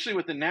 And essentially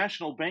what the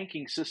national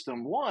banking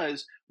system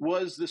was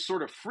this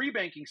sort of free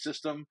banking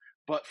system,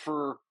 but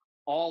for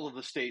all of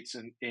the states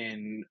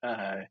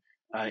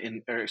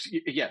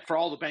for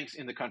all the banks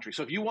in the country.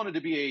 So if you wanted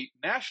to be a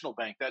national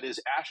bank, that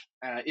is,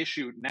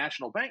 issued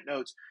national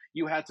banknotes,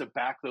 you had to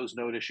back those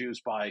note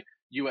issues by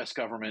U.S.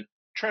 government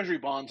treasury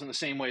bonds in the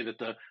same way that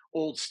the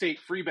old state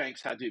free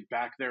banks had to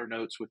back their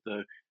notes with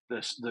the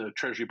the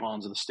treasury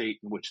bonds of the state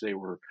in which they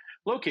were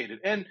located.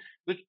 And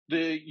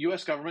the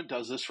U.S. government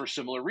does this for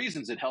similar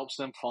reasons. It helps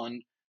them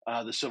fund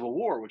the Civil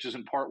War, which is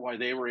in part why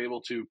they were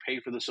able to pay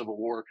for the Civil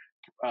War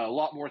a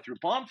lot more through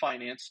bond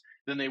finance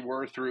than they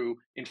were through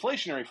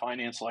inflationary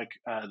finance, like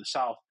the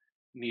South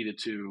needed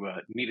to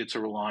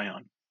rely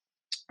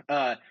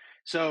on.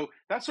 So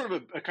that's sort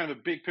of a kind of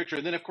a big picture.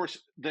 And then, of course,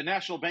 the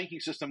national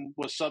banking system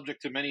was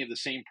subject to many of the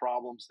same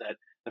problems that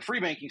the free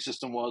banking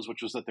system was,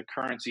 which was that the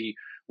currency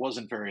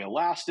wasn't very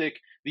elastic.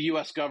 The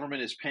U.S.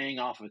 government is paying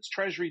off of its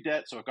treasury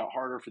debt, so it got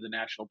harder for the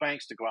national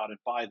banks to go out and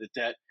buy the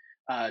debt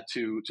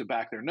to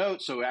back their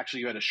notes. So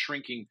actually, you had a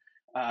shrinking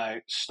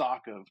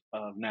stock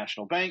of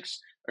national banks,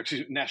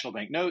 national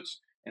bank notes.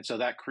 And so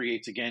that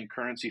creates, again,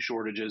 currency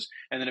shortages.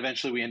 And then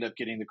eventually we end up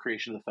getting the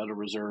creation of the Federal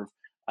Reserve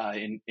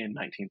in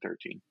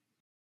 1913.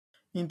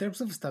 In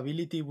terms of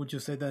stability, would you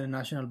say that the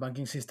national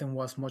banking system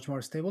was much more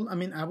stable? I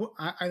mean,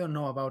 I don't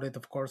know about it,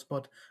 of course,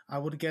 but I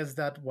would guess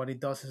that what it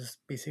does is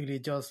basically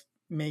just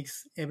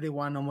makes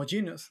everyone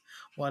homogeneous.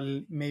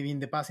 While maybe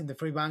in the past, in the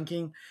free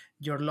banking,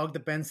 your luck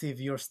depends if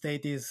your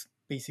state is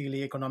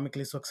basically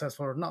economically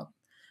successful or not.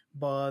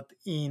 But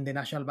in the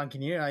national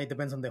banking era, it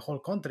depends on the whole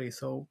country.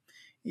 So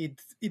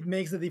it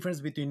makes the difference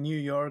between New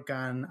York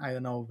and, I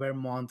don't know,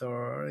 Vermont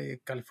or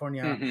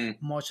California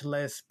much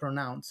less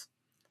pronounced.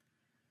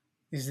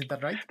 Is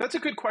that right? That's a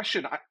good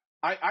question.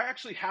 I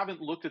actually haven't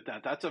looked at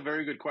that. That's a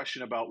very good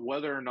question about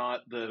whether or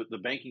not the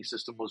banking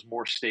system was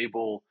more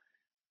stable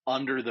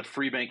under the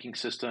free banking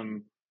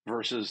system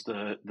versus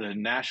the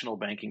national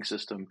banking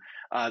system.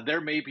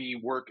 There may be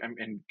work,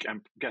 and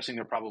I'm guessing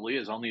there probably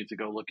is. I'll need to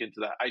go look into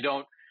that. I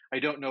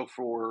don't know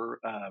for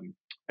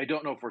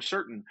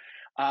certain.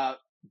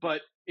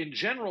 But in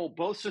general,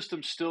 both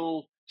systems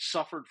still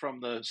suffered from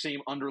the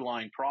same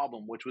underlying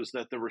problem, which was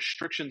that the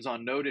restrictions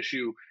on note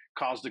issue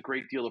caused a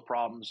great deal of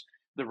problems.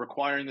 The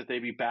requiring that they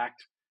be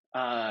backed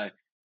by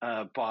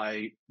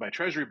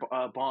treasury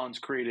bonds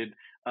created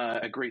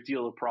a great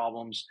deal of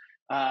problems.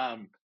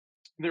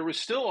 There was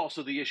still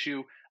also the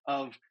issue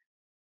of,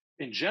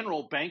 in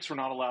general, banks were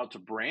not allowed to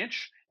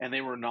branch, and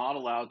they were not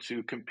allowed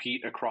to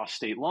compete across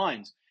state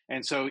lines.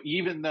 And so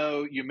even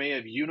though you may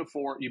have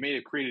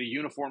created a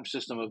uniform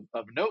system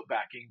of note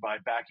backing by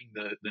backing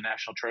the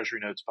national treasury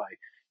notes by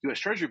U.S.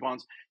 Treasury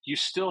bonds, you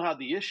still have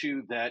the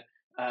issue that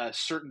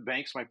certain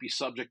banks might be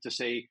subject to,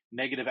 say,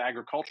 negative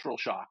agricultural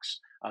shocks.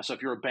 So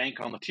if you're a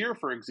bank on the tier,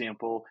 for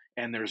example,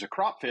 and there's a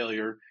crop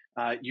failure,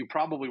 you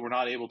probably were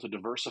not able to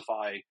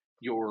diversify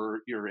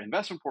your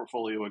investment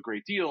portfolio a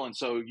great deal, and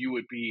so you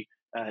would be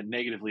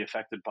negatively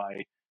affected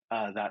by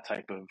that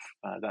type of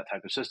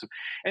system.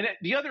 And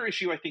the other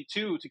issue, I think,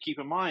 too, to keep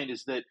in mind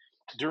is that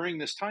during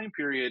this time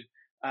period,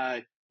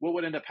 what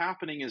would end up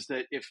happening is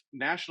that if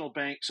national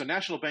banks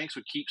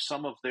would keep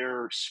some of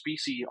their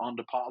specie on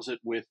deposit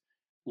with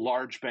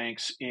large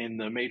banks in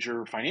the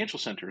major financial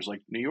centers,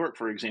 like New York,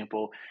 for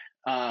example.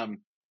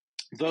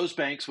 Those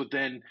banks would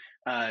then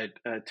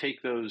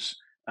take those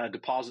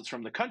deposits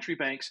from the country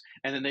banks,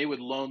 and then they would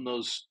loan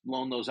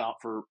those out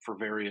for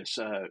various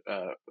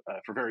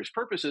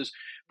purposes.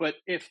 But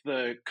if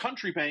the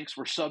country banks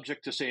were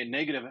subject to, say, a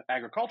negative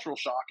agricultural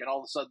shock, and all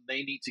of a sudden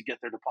they need to get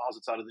their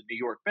deposits out of the New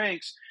York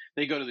banks,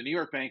 they go to the New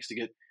York banks to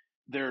get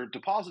their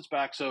deposits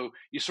back. So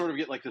you sort of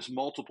get like this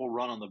multiple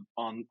run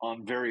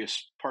on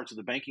various parts of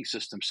the banking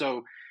system.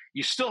 So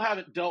you still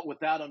haven't dealt with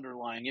that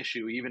underlying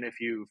issue, even if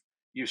you've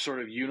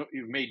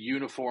made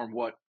uniform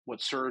what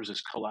serves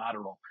as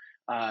collateral.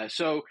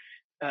 So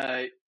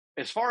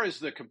as far as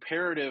the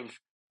comparative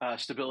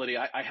stability,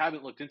 I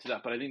haven't looked into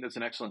that, but I think that's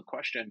an excellent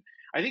question.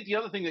 I think the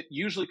other thing that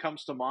usually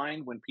comes to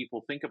mind when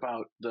people think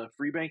about the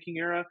free banking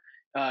era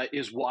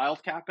is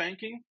wildcat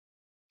banking.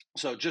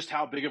 So just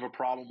how big of a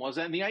problem was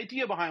that? And the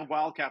idea behind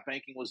wildcat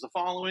banking was the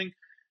following.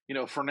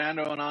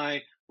 Fernando and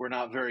I were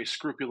not very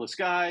scrupulous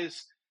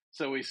guys.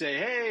 So we say,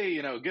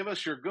 hey, give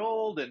us your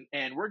gold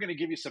and we're going to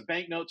give you some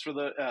banknotes for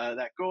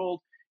that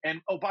gold.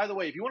 And, oh, by the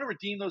way, if you want to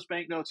redeem those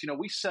banknotes,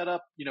 we set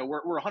up,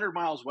 we're 100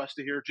 miles west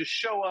of here. Just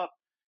show up,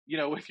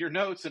 with your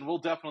notes and we'll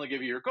definitely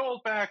give you your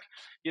gold back.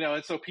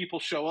 And so people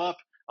show up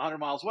 100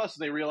 miles west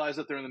and they realize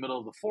that they're in the middle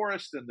of the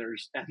forest and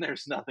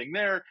there's nothing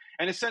there.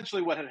 And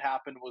essentially what had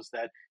happened was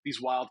that these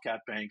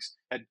wildcat banks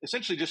had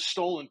essentially just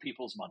stolen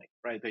people's money,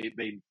 right?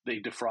 They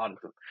defrauded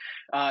them.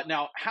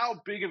 Now,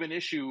 how big of an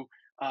issue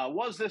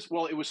was this?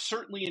 Well, it was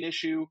certainly an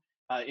issue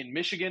in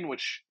Michigan,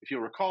 which, if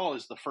you'll recall,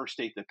 is the first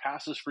state that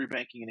passes free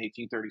banking in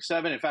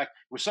 1837. In fact,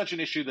 it was such an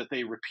issue that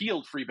they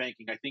repealed free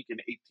banking, I think, in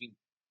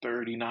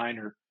 1839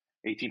 or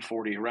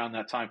 1840, around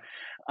that time.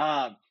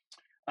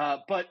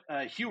 But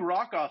Hugh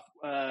Rockoff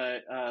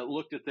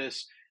looked at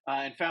this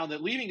and found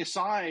that, leaving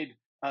aside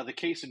the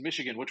case in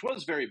Michigan, which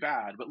was very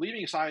bad, but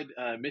leaving aside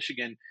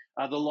Michigan,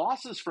 the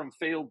losses from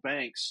failed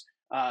banks,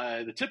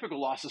 the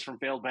typical losses from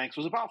failed banks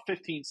was about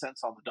 15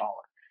 cents on the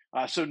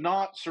dollar. So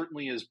not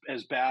certainly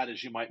as bad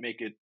as you might make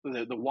it.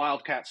 The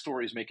wildcat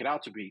stories make it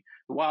out to be.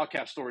 The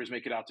wildcat stories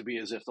make it out to be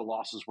as if the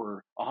losses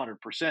were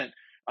 100%.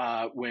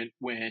 when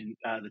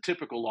the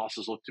typical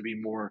losses look to be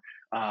more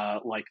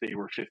like they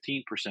were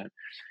 15%.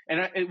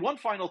 And one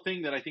final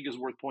thing that I think is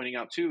worth pointing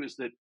out too is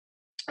that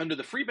under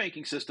the free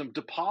banking system,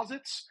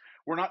 deposits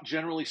were not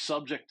generally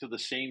subject to the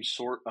same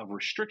sort of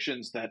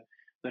restrictions that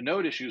the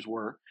note issues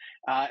were.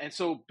 And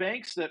so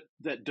banks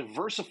that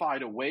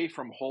diversified away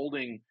from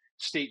holding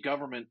state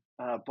government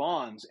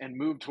bonds and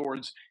moved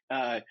towards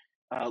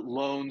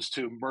loans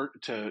to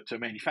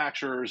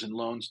manufacturers and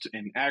loans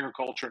in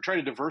agriculture, and try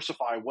to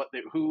diversify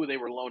who they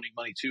were loaning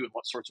money to and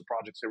what sorts of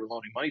projects they were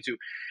loaning money to,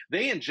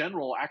 they in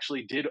general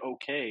actually did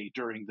okay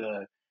during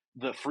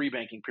the free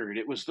banking period.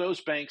 It was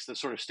those banks that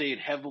sort of stayed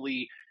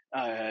heavily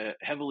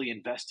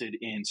invested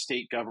in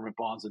state government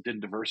bonds that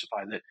didn't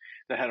diversify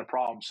that had a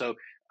problem. So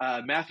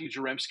Matthew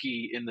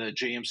Jaremski in the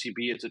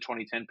JMCB, it's a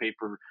 2010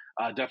 paper,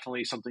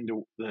 definitely something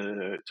to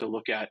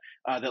look at,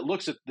 that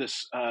looks at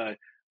this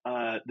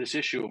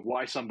issue of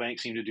why some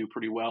banks seem to do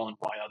pretty well and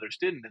why others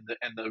didn't.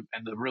 And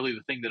the really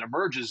the thing that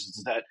emerges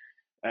is that,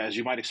 as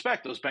you might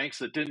expect, those banks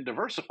that didn't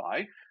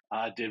diversify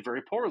did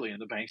very poorly,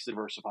 and the banks that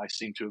diversify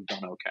seem to have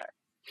done okay.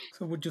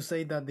 So would you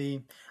say that the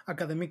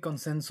academic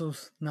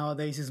consensus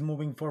nowadays is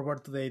moving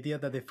forward to the idea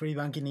that the free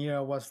banking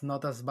era was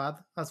not as bad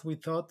as we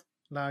thought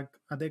like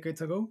a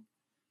decade ago?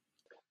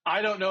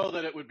 I don't know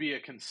that it would be a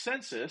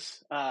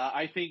consensus.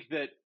 I think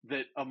that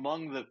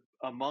among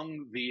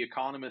the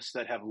economists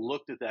that have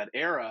looked at that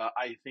era,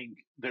 I think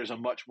there's a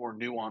much more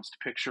nuanced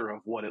picture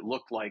of what it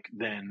looked like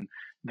than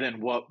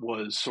what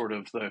was sort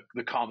of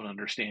the common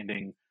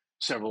understanding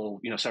several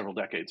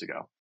decades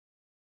ago.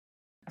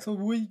 So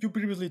you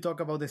previously talked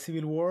about the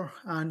Civil War,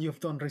 and you've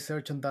done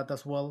research on that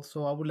as well.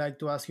 So I would like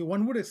to ask you,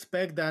 one would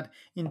expect that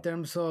in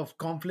terms of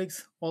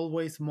conflicts,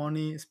 always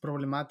money is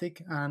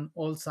problematic and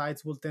all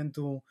sides will tend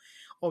to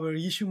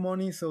overissue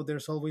money. So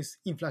there's always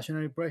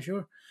inflationary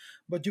pressure.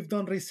 But you've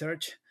done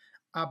research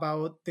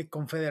about the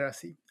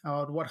Confederacy,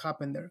 about what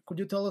happened there. Could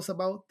you tell us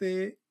about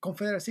the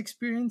Confederacy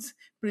experience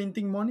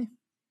printing money?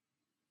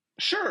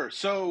 Sure.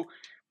 So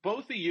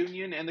both the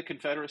Union and the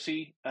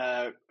Confederacy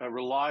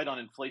relied on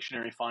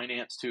inflationary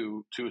finance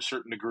to a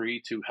certain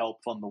degree to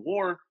help fund the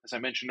war. As I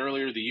mentioned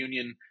earlier, the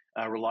Union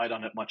relied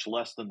on it much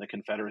less than the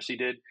Confederacy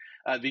did.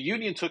 The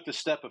Union took the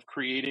step of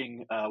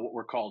creating what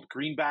were called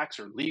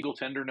greenbacks or legal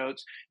tender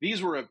notes.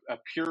 These were a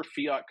pure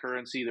fiat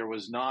currency. There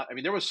was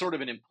sort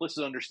of an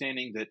implicit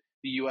understanding that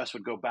the U.S.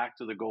 would go back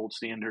to the gold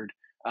standard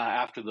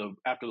after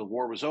the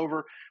war was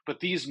over. But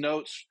these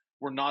notes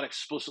were not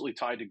explicitly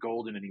tied to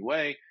gold in any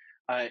way.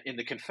 In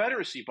the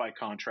Confederacy, by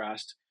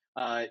contrast,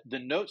 the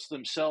notes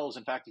themselves,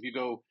 in fact, if you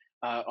go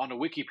on a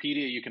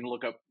Wikipedia, you can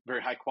look up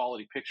very high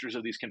quality pictures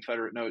of these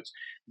Confederate notes.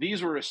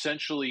 These were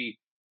essentially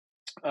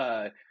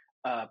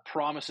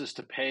promises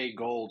to pay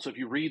gold. So if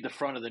you read the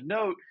front of the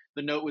note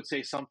would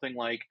say something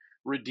like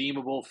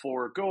redeemable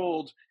for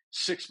gold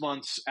 6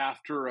 months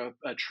after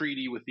a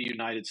treaty with the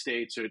United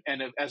States.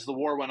 And as the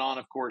war went on,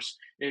 of course,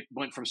 it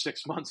went from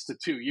 6 months to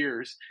 2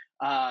 years.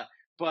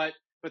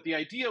 But the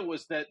idea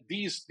was that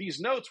these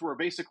notes were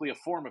basically a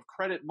form of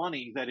credit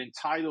money that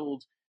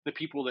entitled the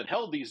people that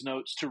held these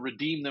notes to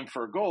redeem them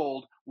for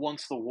gold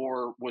once the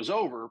war was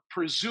over,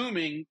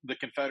 presuming the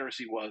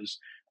Confederacy was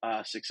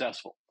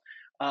successful.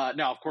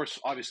 Now, of course,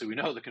 obviously, we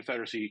know the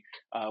Confederacy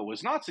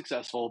was not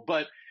successful,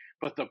 but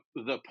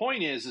the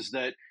point is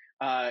that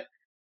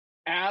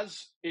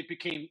as it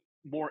became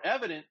more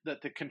evident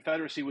that the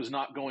Confederacy was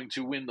not going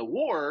to win the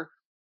war,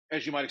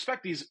 as you might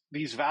expect,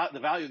 the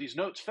value of these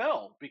notes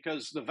fell,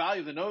 because the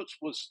value of the notes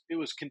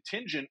was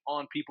contingent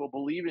on people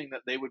believing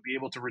that they would be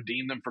able to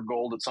redeem them for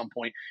gold at some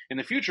point in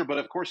the future. But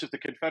of course, if the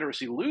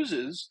Confederacy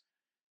loses,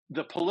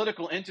 the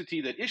political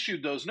entity that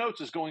issued those notes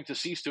is going to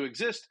cease to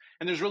exist,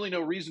 and there's really no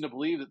reason to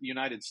believe that the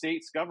United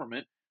States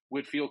government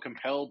would feel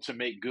compelled to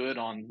make good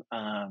on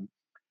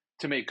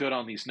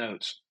these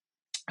notes.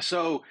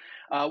 So,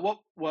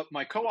 what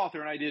my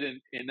co-author and I did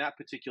in that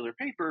particular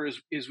paper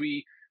is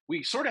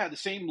we sort of had the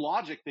same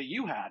logic that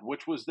you had,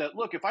 which was that,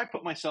 look, if I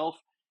put myself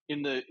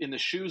in the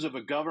shoes of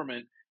a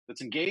government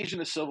that's engaged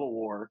in a civil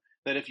war,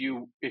 that if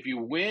you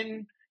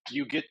win,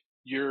 you get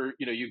your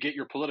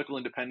political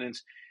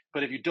independence,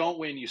 but if you don't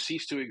win, you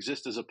cease to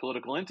exist as a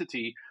political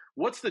entity.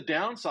 What's the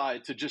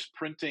downside to just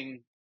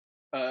printing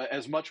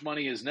as much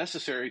money as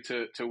necessary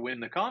to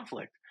win the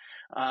conflict?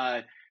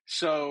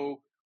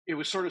 So it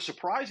was sort of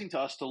surprising to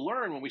us to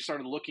learn, when we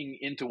started looking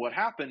into what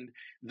happened,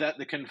 that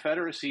the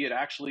Confederacy had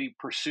actually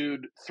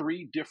pursued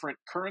 3 different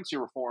currency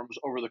reforms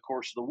over the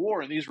course of the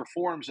war. And these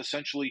reforms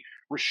essentially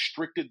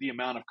restricted the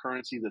amount of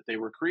currency that they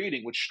were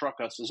creating, which struck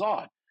us as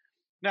odd.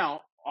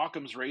 Now,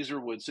 Occam's razor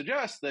would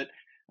suggest that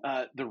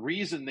the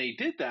reason they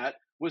did that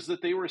was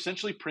that they were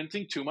essentially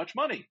printing too much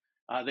money.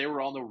 They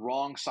were on the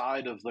wrong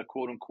side of the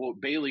quote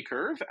unquote Bailey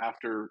curve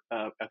after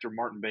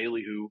Martin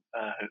Bailey, who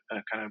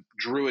kind of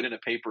drew it in a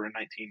paper in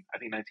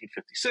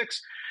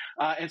 1956.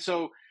 And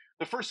so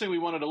the first thing we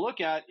wanted to look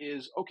at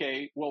is,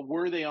 okay, well,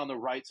 were they on the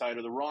right side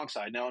or the wrong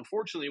side? Now,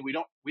 unfortunately,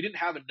 we didn't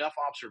have enough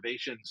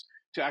observations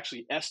to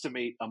actually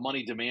estimate a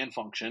money demand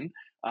function.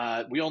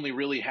 We only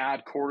really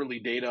had quarterly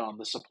data on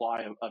the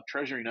supply of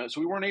Treasury notes,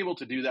 so we weren't able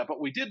to do that. But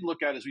what we did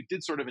look at is we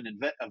did sort of an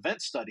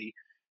event study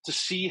to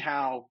see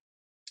how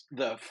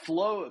the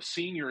flow of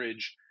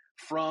seigniorage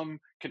from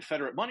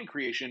Confederate money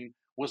creation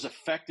was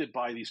affected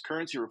by these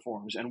currency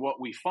reforms. And what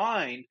we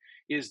find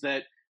is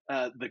that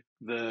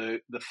the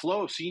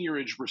flow of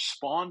seigniorage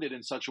responded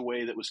in such a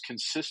way that was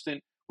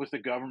consistent with the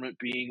government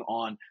being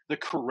on the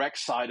correct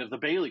side of the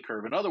Bailey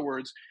curve. In other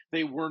words,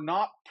 they were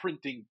not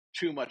printing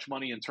too much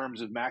money in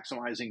terms of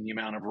maximizing the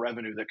amount of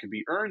revenue that could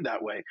be earned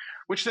that way,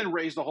 which then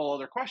raised a whole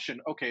other question.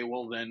 Okay,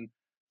 well then,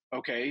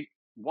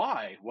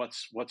 why?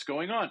 What's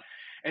going on?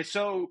 And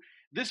so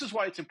this is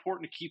why it's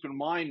important to keep in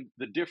mind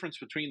the difference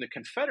between the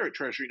Confederate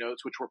Treasury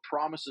notes, which were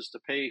promises to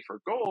pay for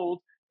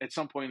gold at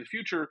some point in the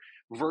future,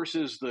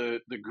 versus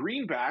the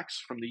greenbacks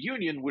from the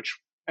Union, which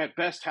at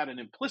best had an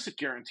implicit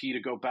guarantee to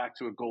go back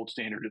to a gold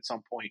standard at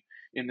some point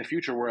in the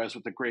future, whereas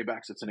with the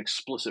graybacks, it's an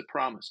explicit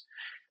promise.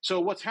 So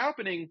what's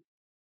happening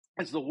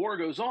as the war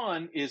goes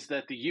on is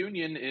that the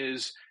Union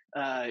is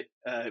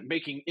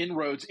making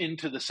inroads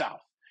into the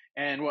South.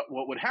 And what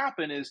would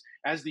happen is,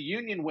 as the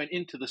Union went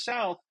into the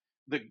South,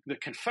 the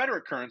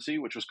Confederate currency,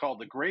 which was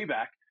called the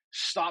grayback,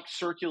 stopped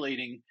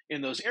circulating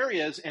in those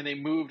areas, and they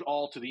moved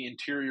all to the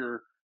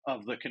interior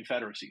of the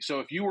Confederacy. So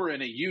if you were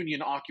in a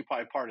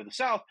Union-occupied part of the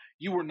South,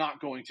 you were not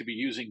going to be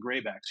using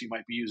graybacks. You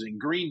might be using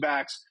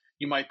greenbacks.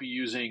 You might be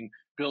using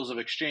bills of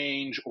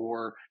exchange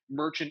or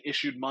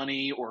merchant-issued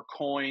money or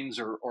coins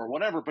or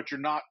whatever, but you're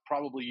not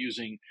probably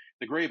using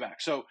the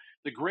grayback. So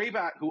the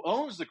grayback, who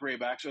owns the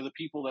graybacks, are the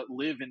people that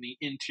live in the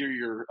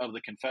interior of the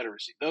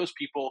Confederacy. Those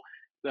people,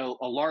 a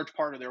large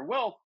part of their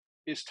wealth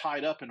is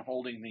tied up in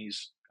holding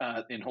these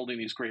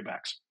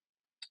graybacks.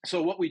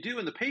 So what we do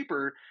in the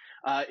paper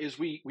is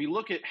we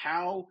look at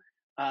how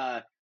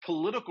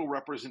political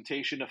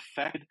representation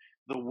affected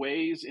the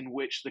ways in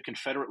which the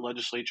Confederate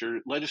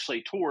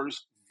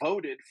legislators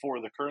voted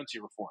for the currency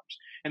reforms.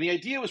 And the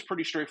idea was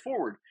pretty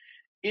straightforward.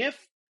 If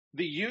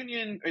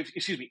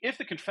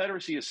the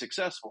Confederacy is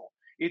successful,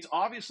 it's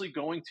obviously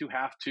going to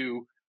have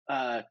to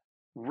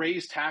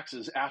raise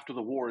taxes after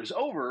the war is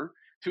over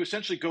to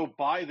essentially go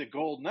buy the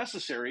gold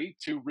necessary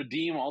to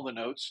redeem all the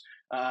notes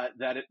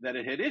that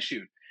it had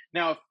issued.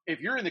 Now, if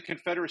you're in the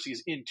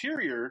Confederacy's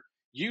interior,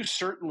 you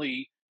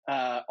certainly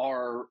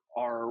are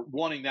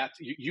wanting that.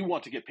 You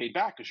want to get paid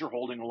back because you're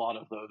holding a lot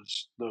of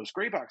those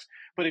graybacks.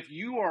 But if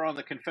you are on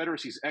the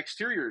Confederacy's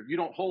exterior, you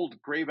don't hold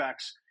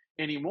graybacks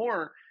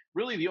anymore.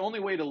 Really, the only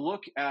way to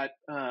look at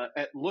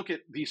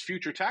these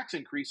future tax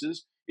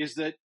increases is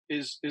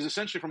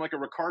essentially from like a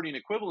Ricardian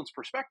equivalence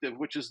perspective,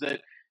 which is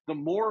that the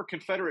more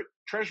Confederate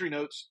Treasury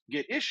notes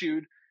get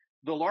issued,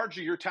 the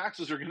larger your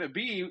taxes are going to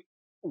be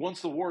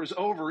once the war is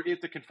over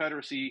if the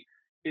Confederacy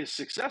is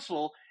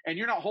successful, and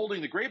you're not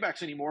holding the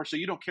graybacks anymore, so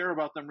you don't care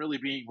about them really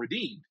being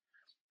redeemed.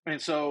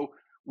 And so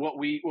what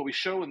we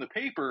show in the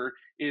paper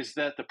is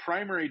that the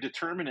primary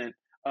determinant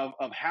of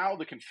how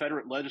the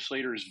Confederate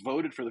legislators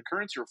voted for the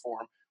currency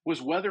reform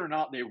was whether or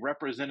not they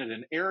represented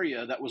an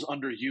area that was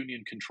under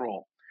Union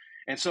control.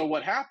 And so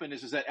what happened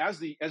is that as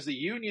the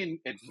Union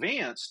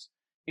advanced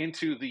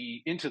into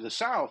the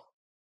South,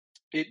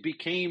 it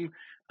became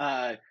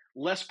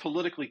less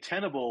politically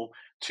tenable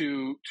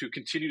to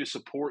continue to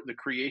support the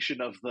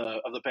creation of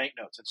the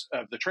banknotes,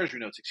 of the Treasury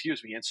notes,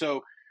 excuse me. And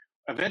so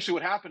eventually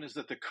what happened is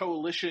that the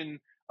coalition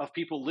of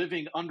people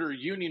living under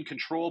Union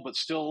control but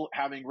still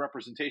having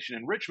representation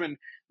in Richmond,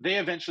 they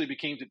eventually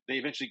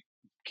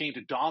came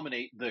to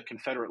dominate the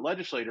Confederate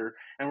legislature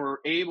and were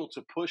able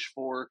to push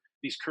for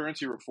these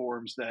currency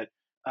reforms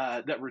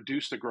that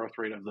reduced the growth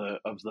rate of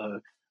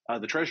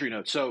the Treasury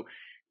notes. So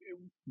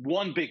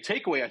one big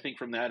takeaway I think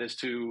from that is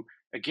to,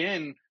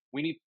 again,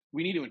 we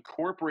need to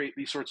incorporate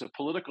these sorts of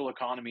political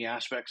economy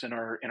aspects in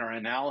our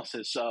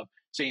analysis of,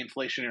 say,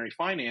 inflationary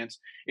finance.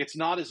 It's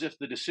not as if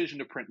the decision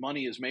to print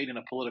money is made in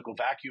a political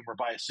vacuum or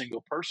by a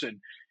single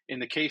person. In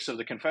the case of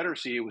the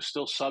Confederacy, it was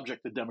still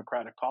subject to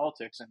democratic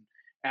politics. And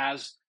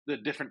as the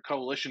different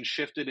coalitions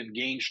shifted and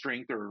gained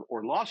strength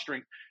or lost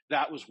strength,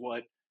 that was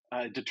what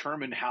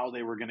determined how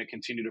they were going to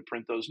continue to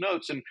print those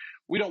notes. And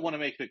we don't want to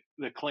make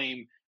the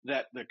claim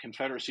that the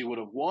Confederacy would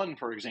have won,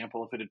 for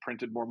example, if it had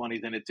printed more money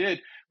than it did.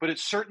 But it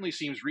certainly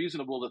seems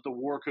reasonable that the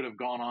war could have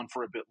gone on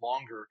for a bit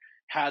longer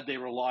had they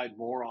relied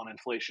more on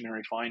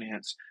inflationary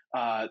finance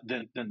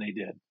than they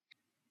did.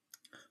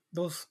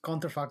 Those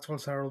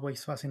counterfactuals are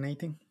always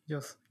fascinating,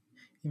 just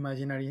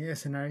imaginary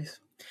scenarios.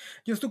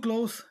 Just to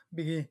close,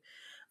 Biggie,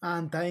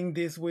 and tying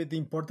this with the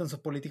importance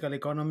of political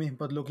economy,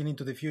 but looking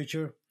into the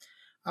future,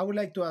 I would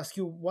like to ask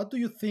you, what do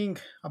you think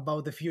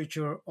about the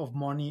future of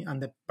money and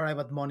the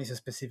private monies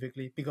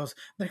specifically? Because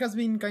there has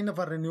been kind of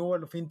a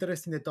renewal of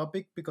interest in the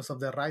topic because of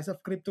the rise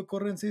of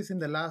cryptocurrencies in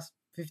the last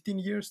 15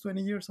 years,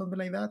 20 years, something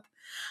like that.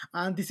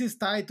 And this is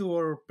tied to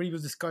our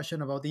previous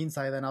discussion about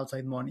inside and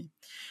outside money.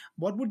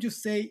 What would you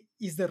say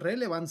is the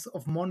relevance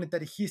of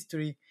monetary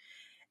history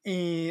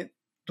to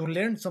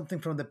learn something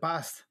from the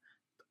past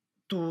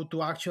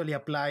to actually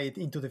apply it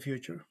into the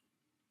future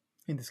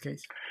in this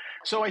case?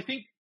 So I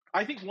think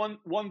I think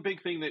one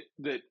big thing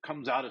that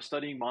comes out of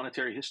studying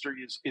monetary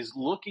history is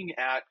looking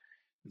at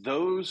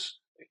those,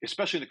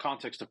 especially in the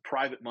context of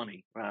private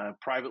money,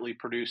 privately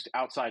produced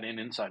outside and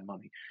inside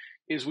money,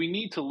 is we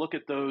need to look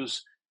at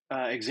those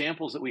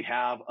examples that we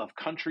have of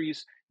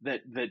countries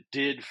that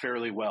did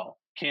fairly well.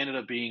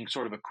 Canada being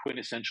sort of a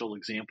quintessential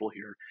example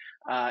here,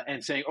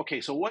 and saying,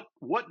 okay, so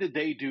what did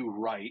they do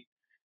right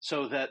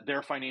so that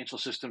their financial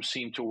system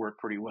seemed to work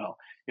pretty well?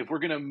 If we're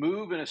going to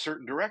move in a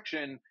certain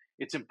direction,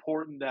 it's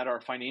important that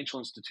our financial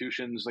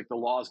institutions, like the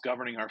laws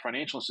governing our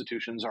financial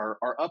institutions, are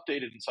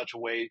updated in such a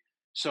way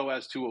so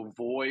as to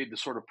avoid the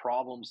sort of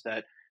problems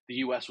that the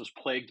U.S. was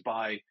plagued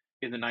by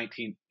in the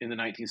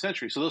 19th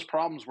century. So those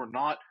problems were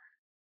not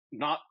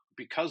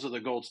because of the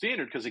gold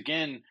standard, because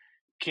again,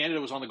 Canada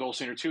was on the gold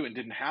standard too and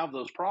didn't have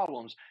those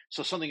problems.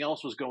 So something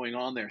else was going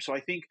on there. So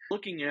I think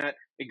looking at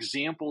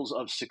examples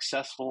of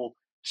successful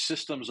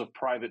systems of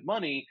private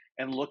money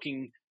and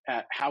looking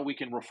at how we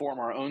can reform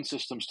our own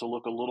systems to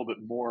look a little bit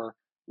more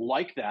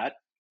like that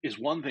is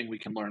one thing we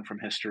can learn from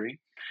history.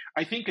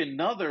 I think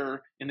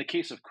another, in the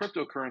case of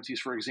cryptocurrencies,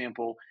 for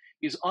example,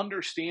 is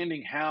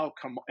understanding how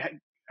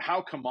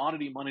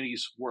commodity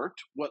monies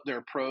worked, what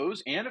their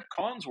pros and if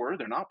cons were.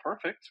 They're not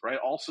perfect, right?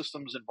 All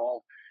systems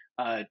involve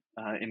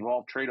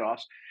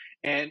trade-offs,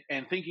 and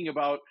thinking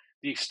about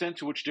the extent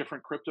to which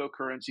different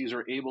cryptocurrencies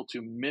are able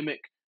to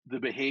mimic the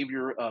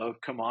behavior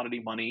of commodity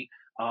money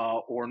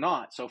or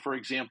not. So, for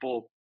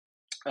example,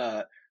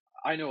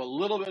 I know a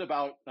little bit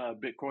about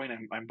Bitcoin.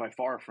 I'm by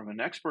far from an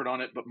expert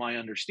on it, but my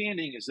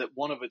understanding is that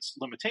one of its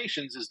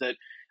limitations is that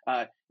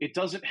it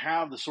doesn't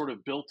have the sort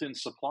of built-in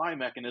supply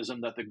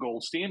mechanism that the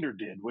gold standard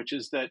did, which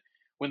is that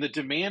when the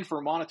demand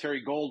for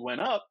monetary gold went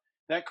up,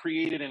 that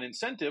created an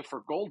incentive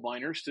for gold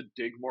miners to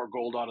dig more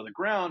gold out of the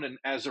ground, and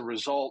as a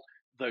result,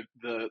 the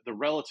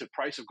relative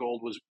price of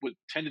gold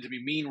tended to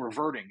be mean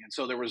reverting, and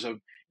so there was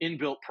an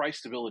inbuilt price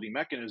stability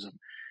mechanism.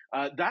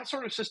 That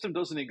sort of system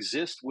doesn't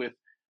exist with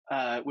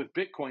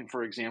Bitcoin,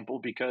 for example,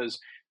 because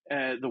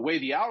the way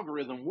the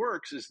algorithm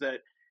works is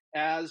that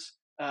as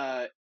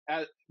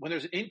when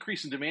there's an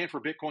increase in demand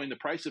for Bitcoin, the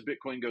price of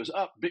Bitcoin goes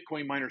up.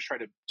 Bitcoin miners try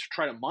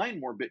to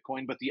mine more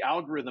Bitcoin, but the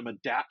algorithm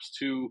adapts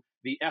to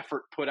the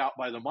effort put out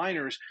by the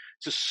miners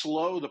to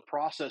slow the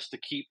process to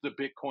keep the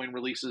Bitcoin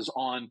releases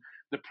on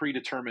the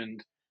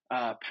predetermined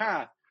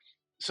path.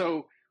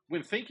 So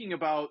when thinking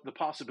about the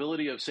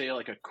possibility of, say,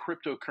 like a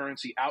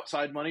cryptocurrency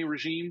outside money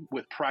regime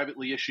with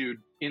privately issued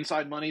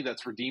inside money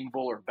that's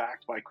redeemable or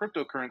backed by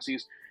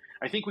cryptocurrencies,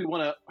 I think we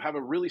want to have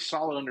a really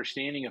solid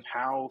understanding of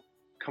how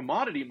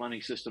commodity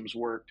money systems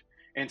worked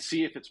and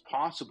see if it's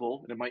possible,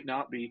 and it might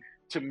not be,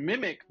 to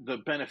mimic the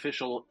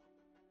beneficial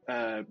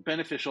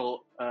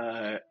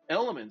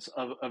elements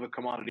of a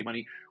commodity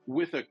money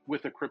with a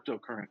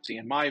cryptocurrency.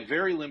 And my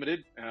very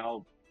limited, and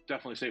I'll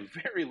definitely say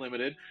very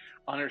limited,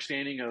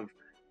 understanding of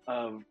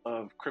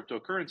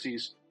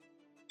cryptocurrencies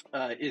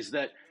is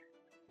that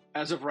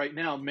as of right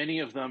now, many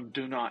of them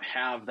do not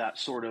have that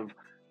sort of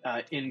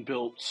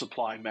inbuilt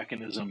supply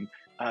mechanism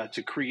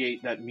to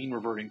create that mean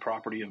reverting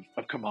property of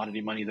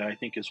commodity money that I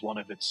think is one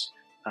of its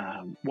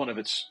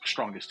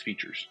strongest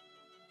features.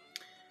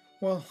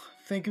 Well,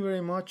 thank you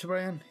very much,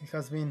 Brian. It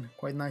has been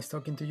quite nice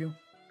talking to you.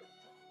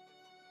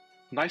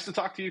 Nice to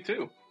talk to you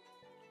too.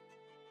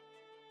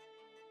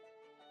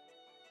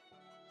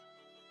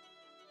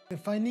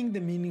 Defining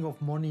the meaning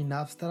of money in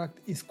abstract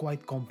is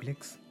quite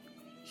complex.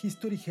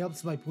 History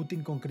helps by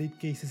putting concrete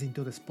cases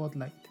into the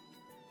spotlight.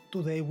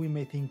 Today we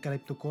may think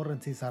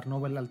cryptocurrencies are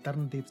novel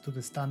alternatives to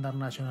the standard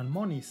national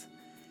monies.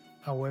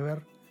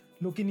 However,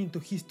 looking into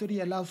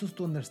history allows us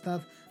to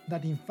understand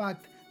that in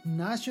fact,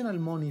 national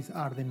monies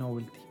are the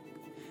novelty.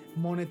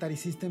 Monetary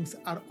systems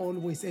are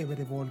always ever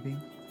evolving.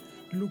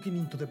 Looking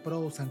into the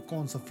pros and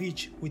cons of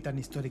each with an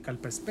historical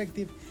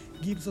perspective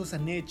gives us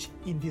an edge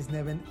in this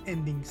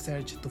never-ending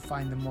search to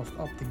find the most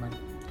optimal.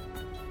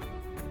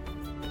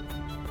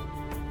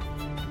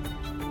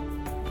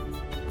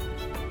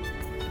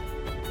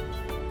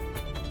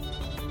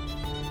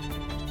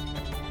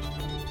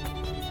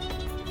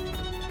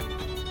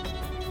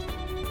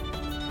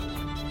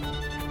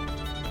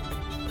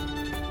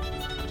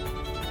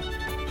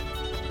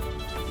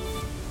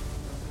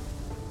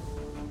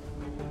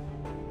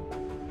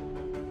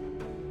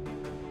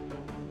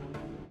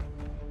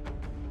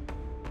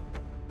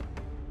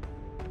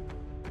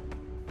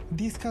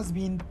 This has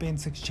been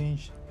Penn's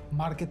Exchange,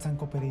 Markets and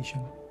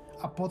Cooperation,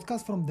 a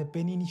podcast from the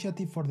Penn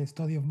Initiative for the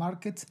Study of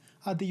Markets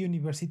at the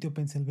University of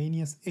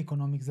Pennsylvania's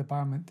Economics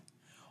Department.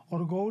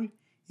 Our goal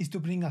is to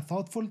bring a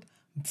thoughtful,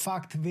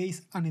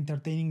 fact-based, and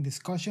entertaining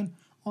discussion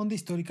on the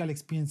historical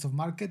experience of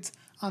markets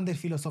and their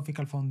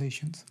philosophical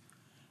foundations.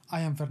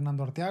 I am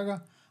Fernando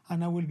Arteaga,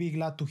 and I will be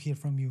glad to hear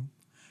from you.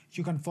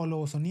 You can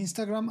follow us on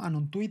Instagram and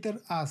on Twitter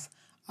as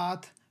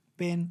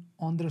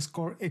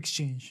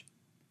 @Penn_exchange.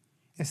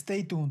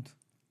 Stay tuned.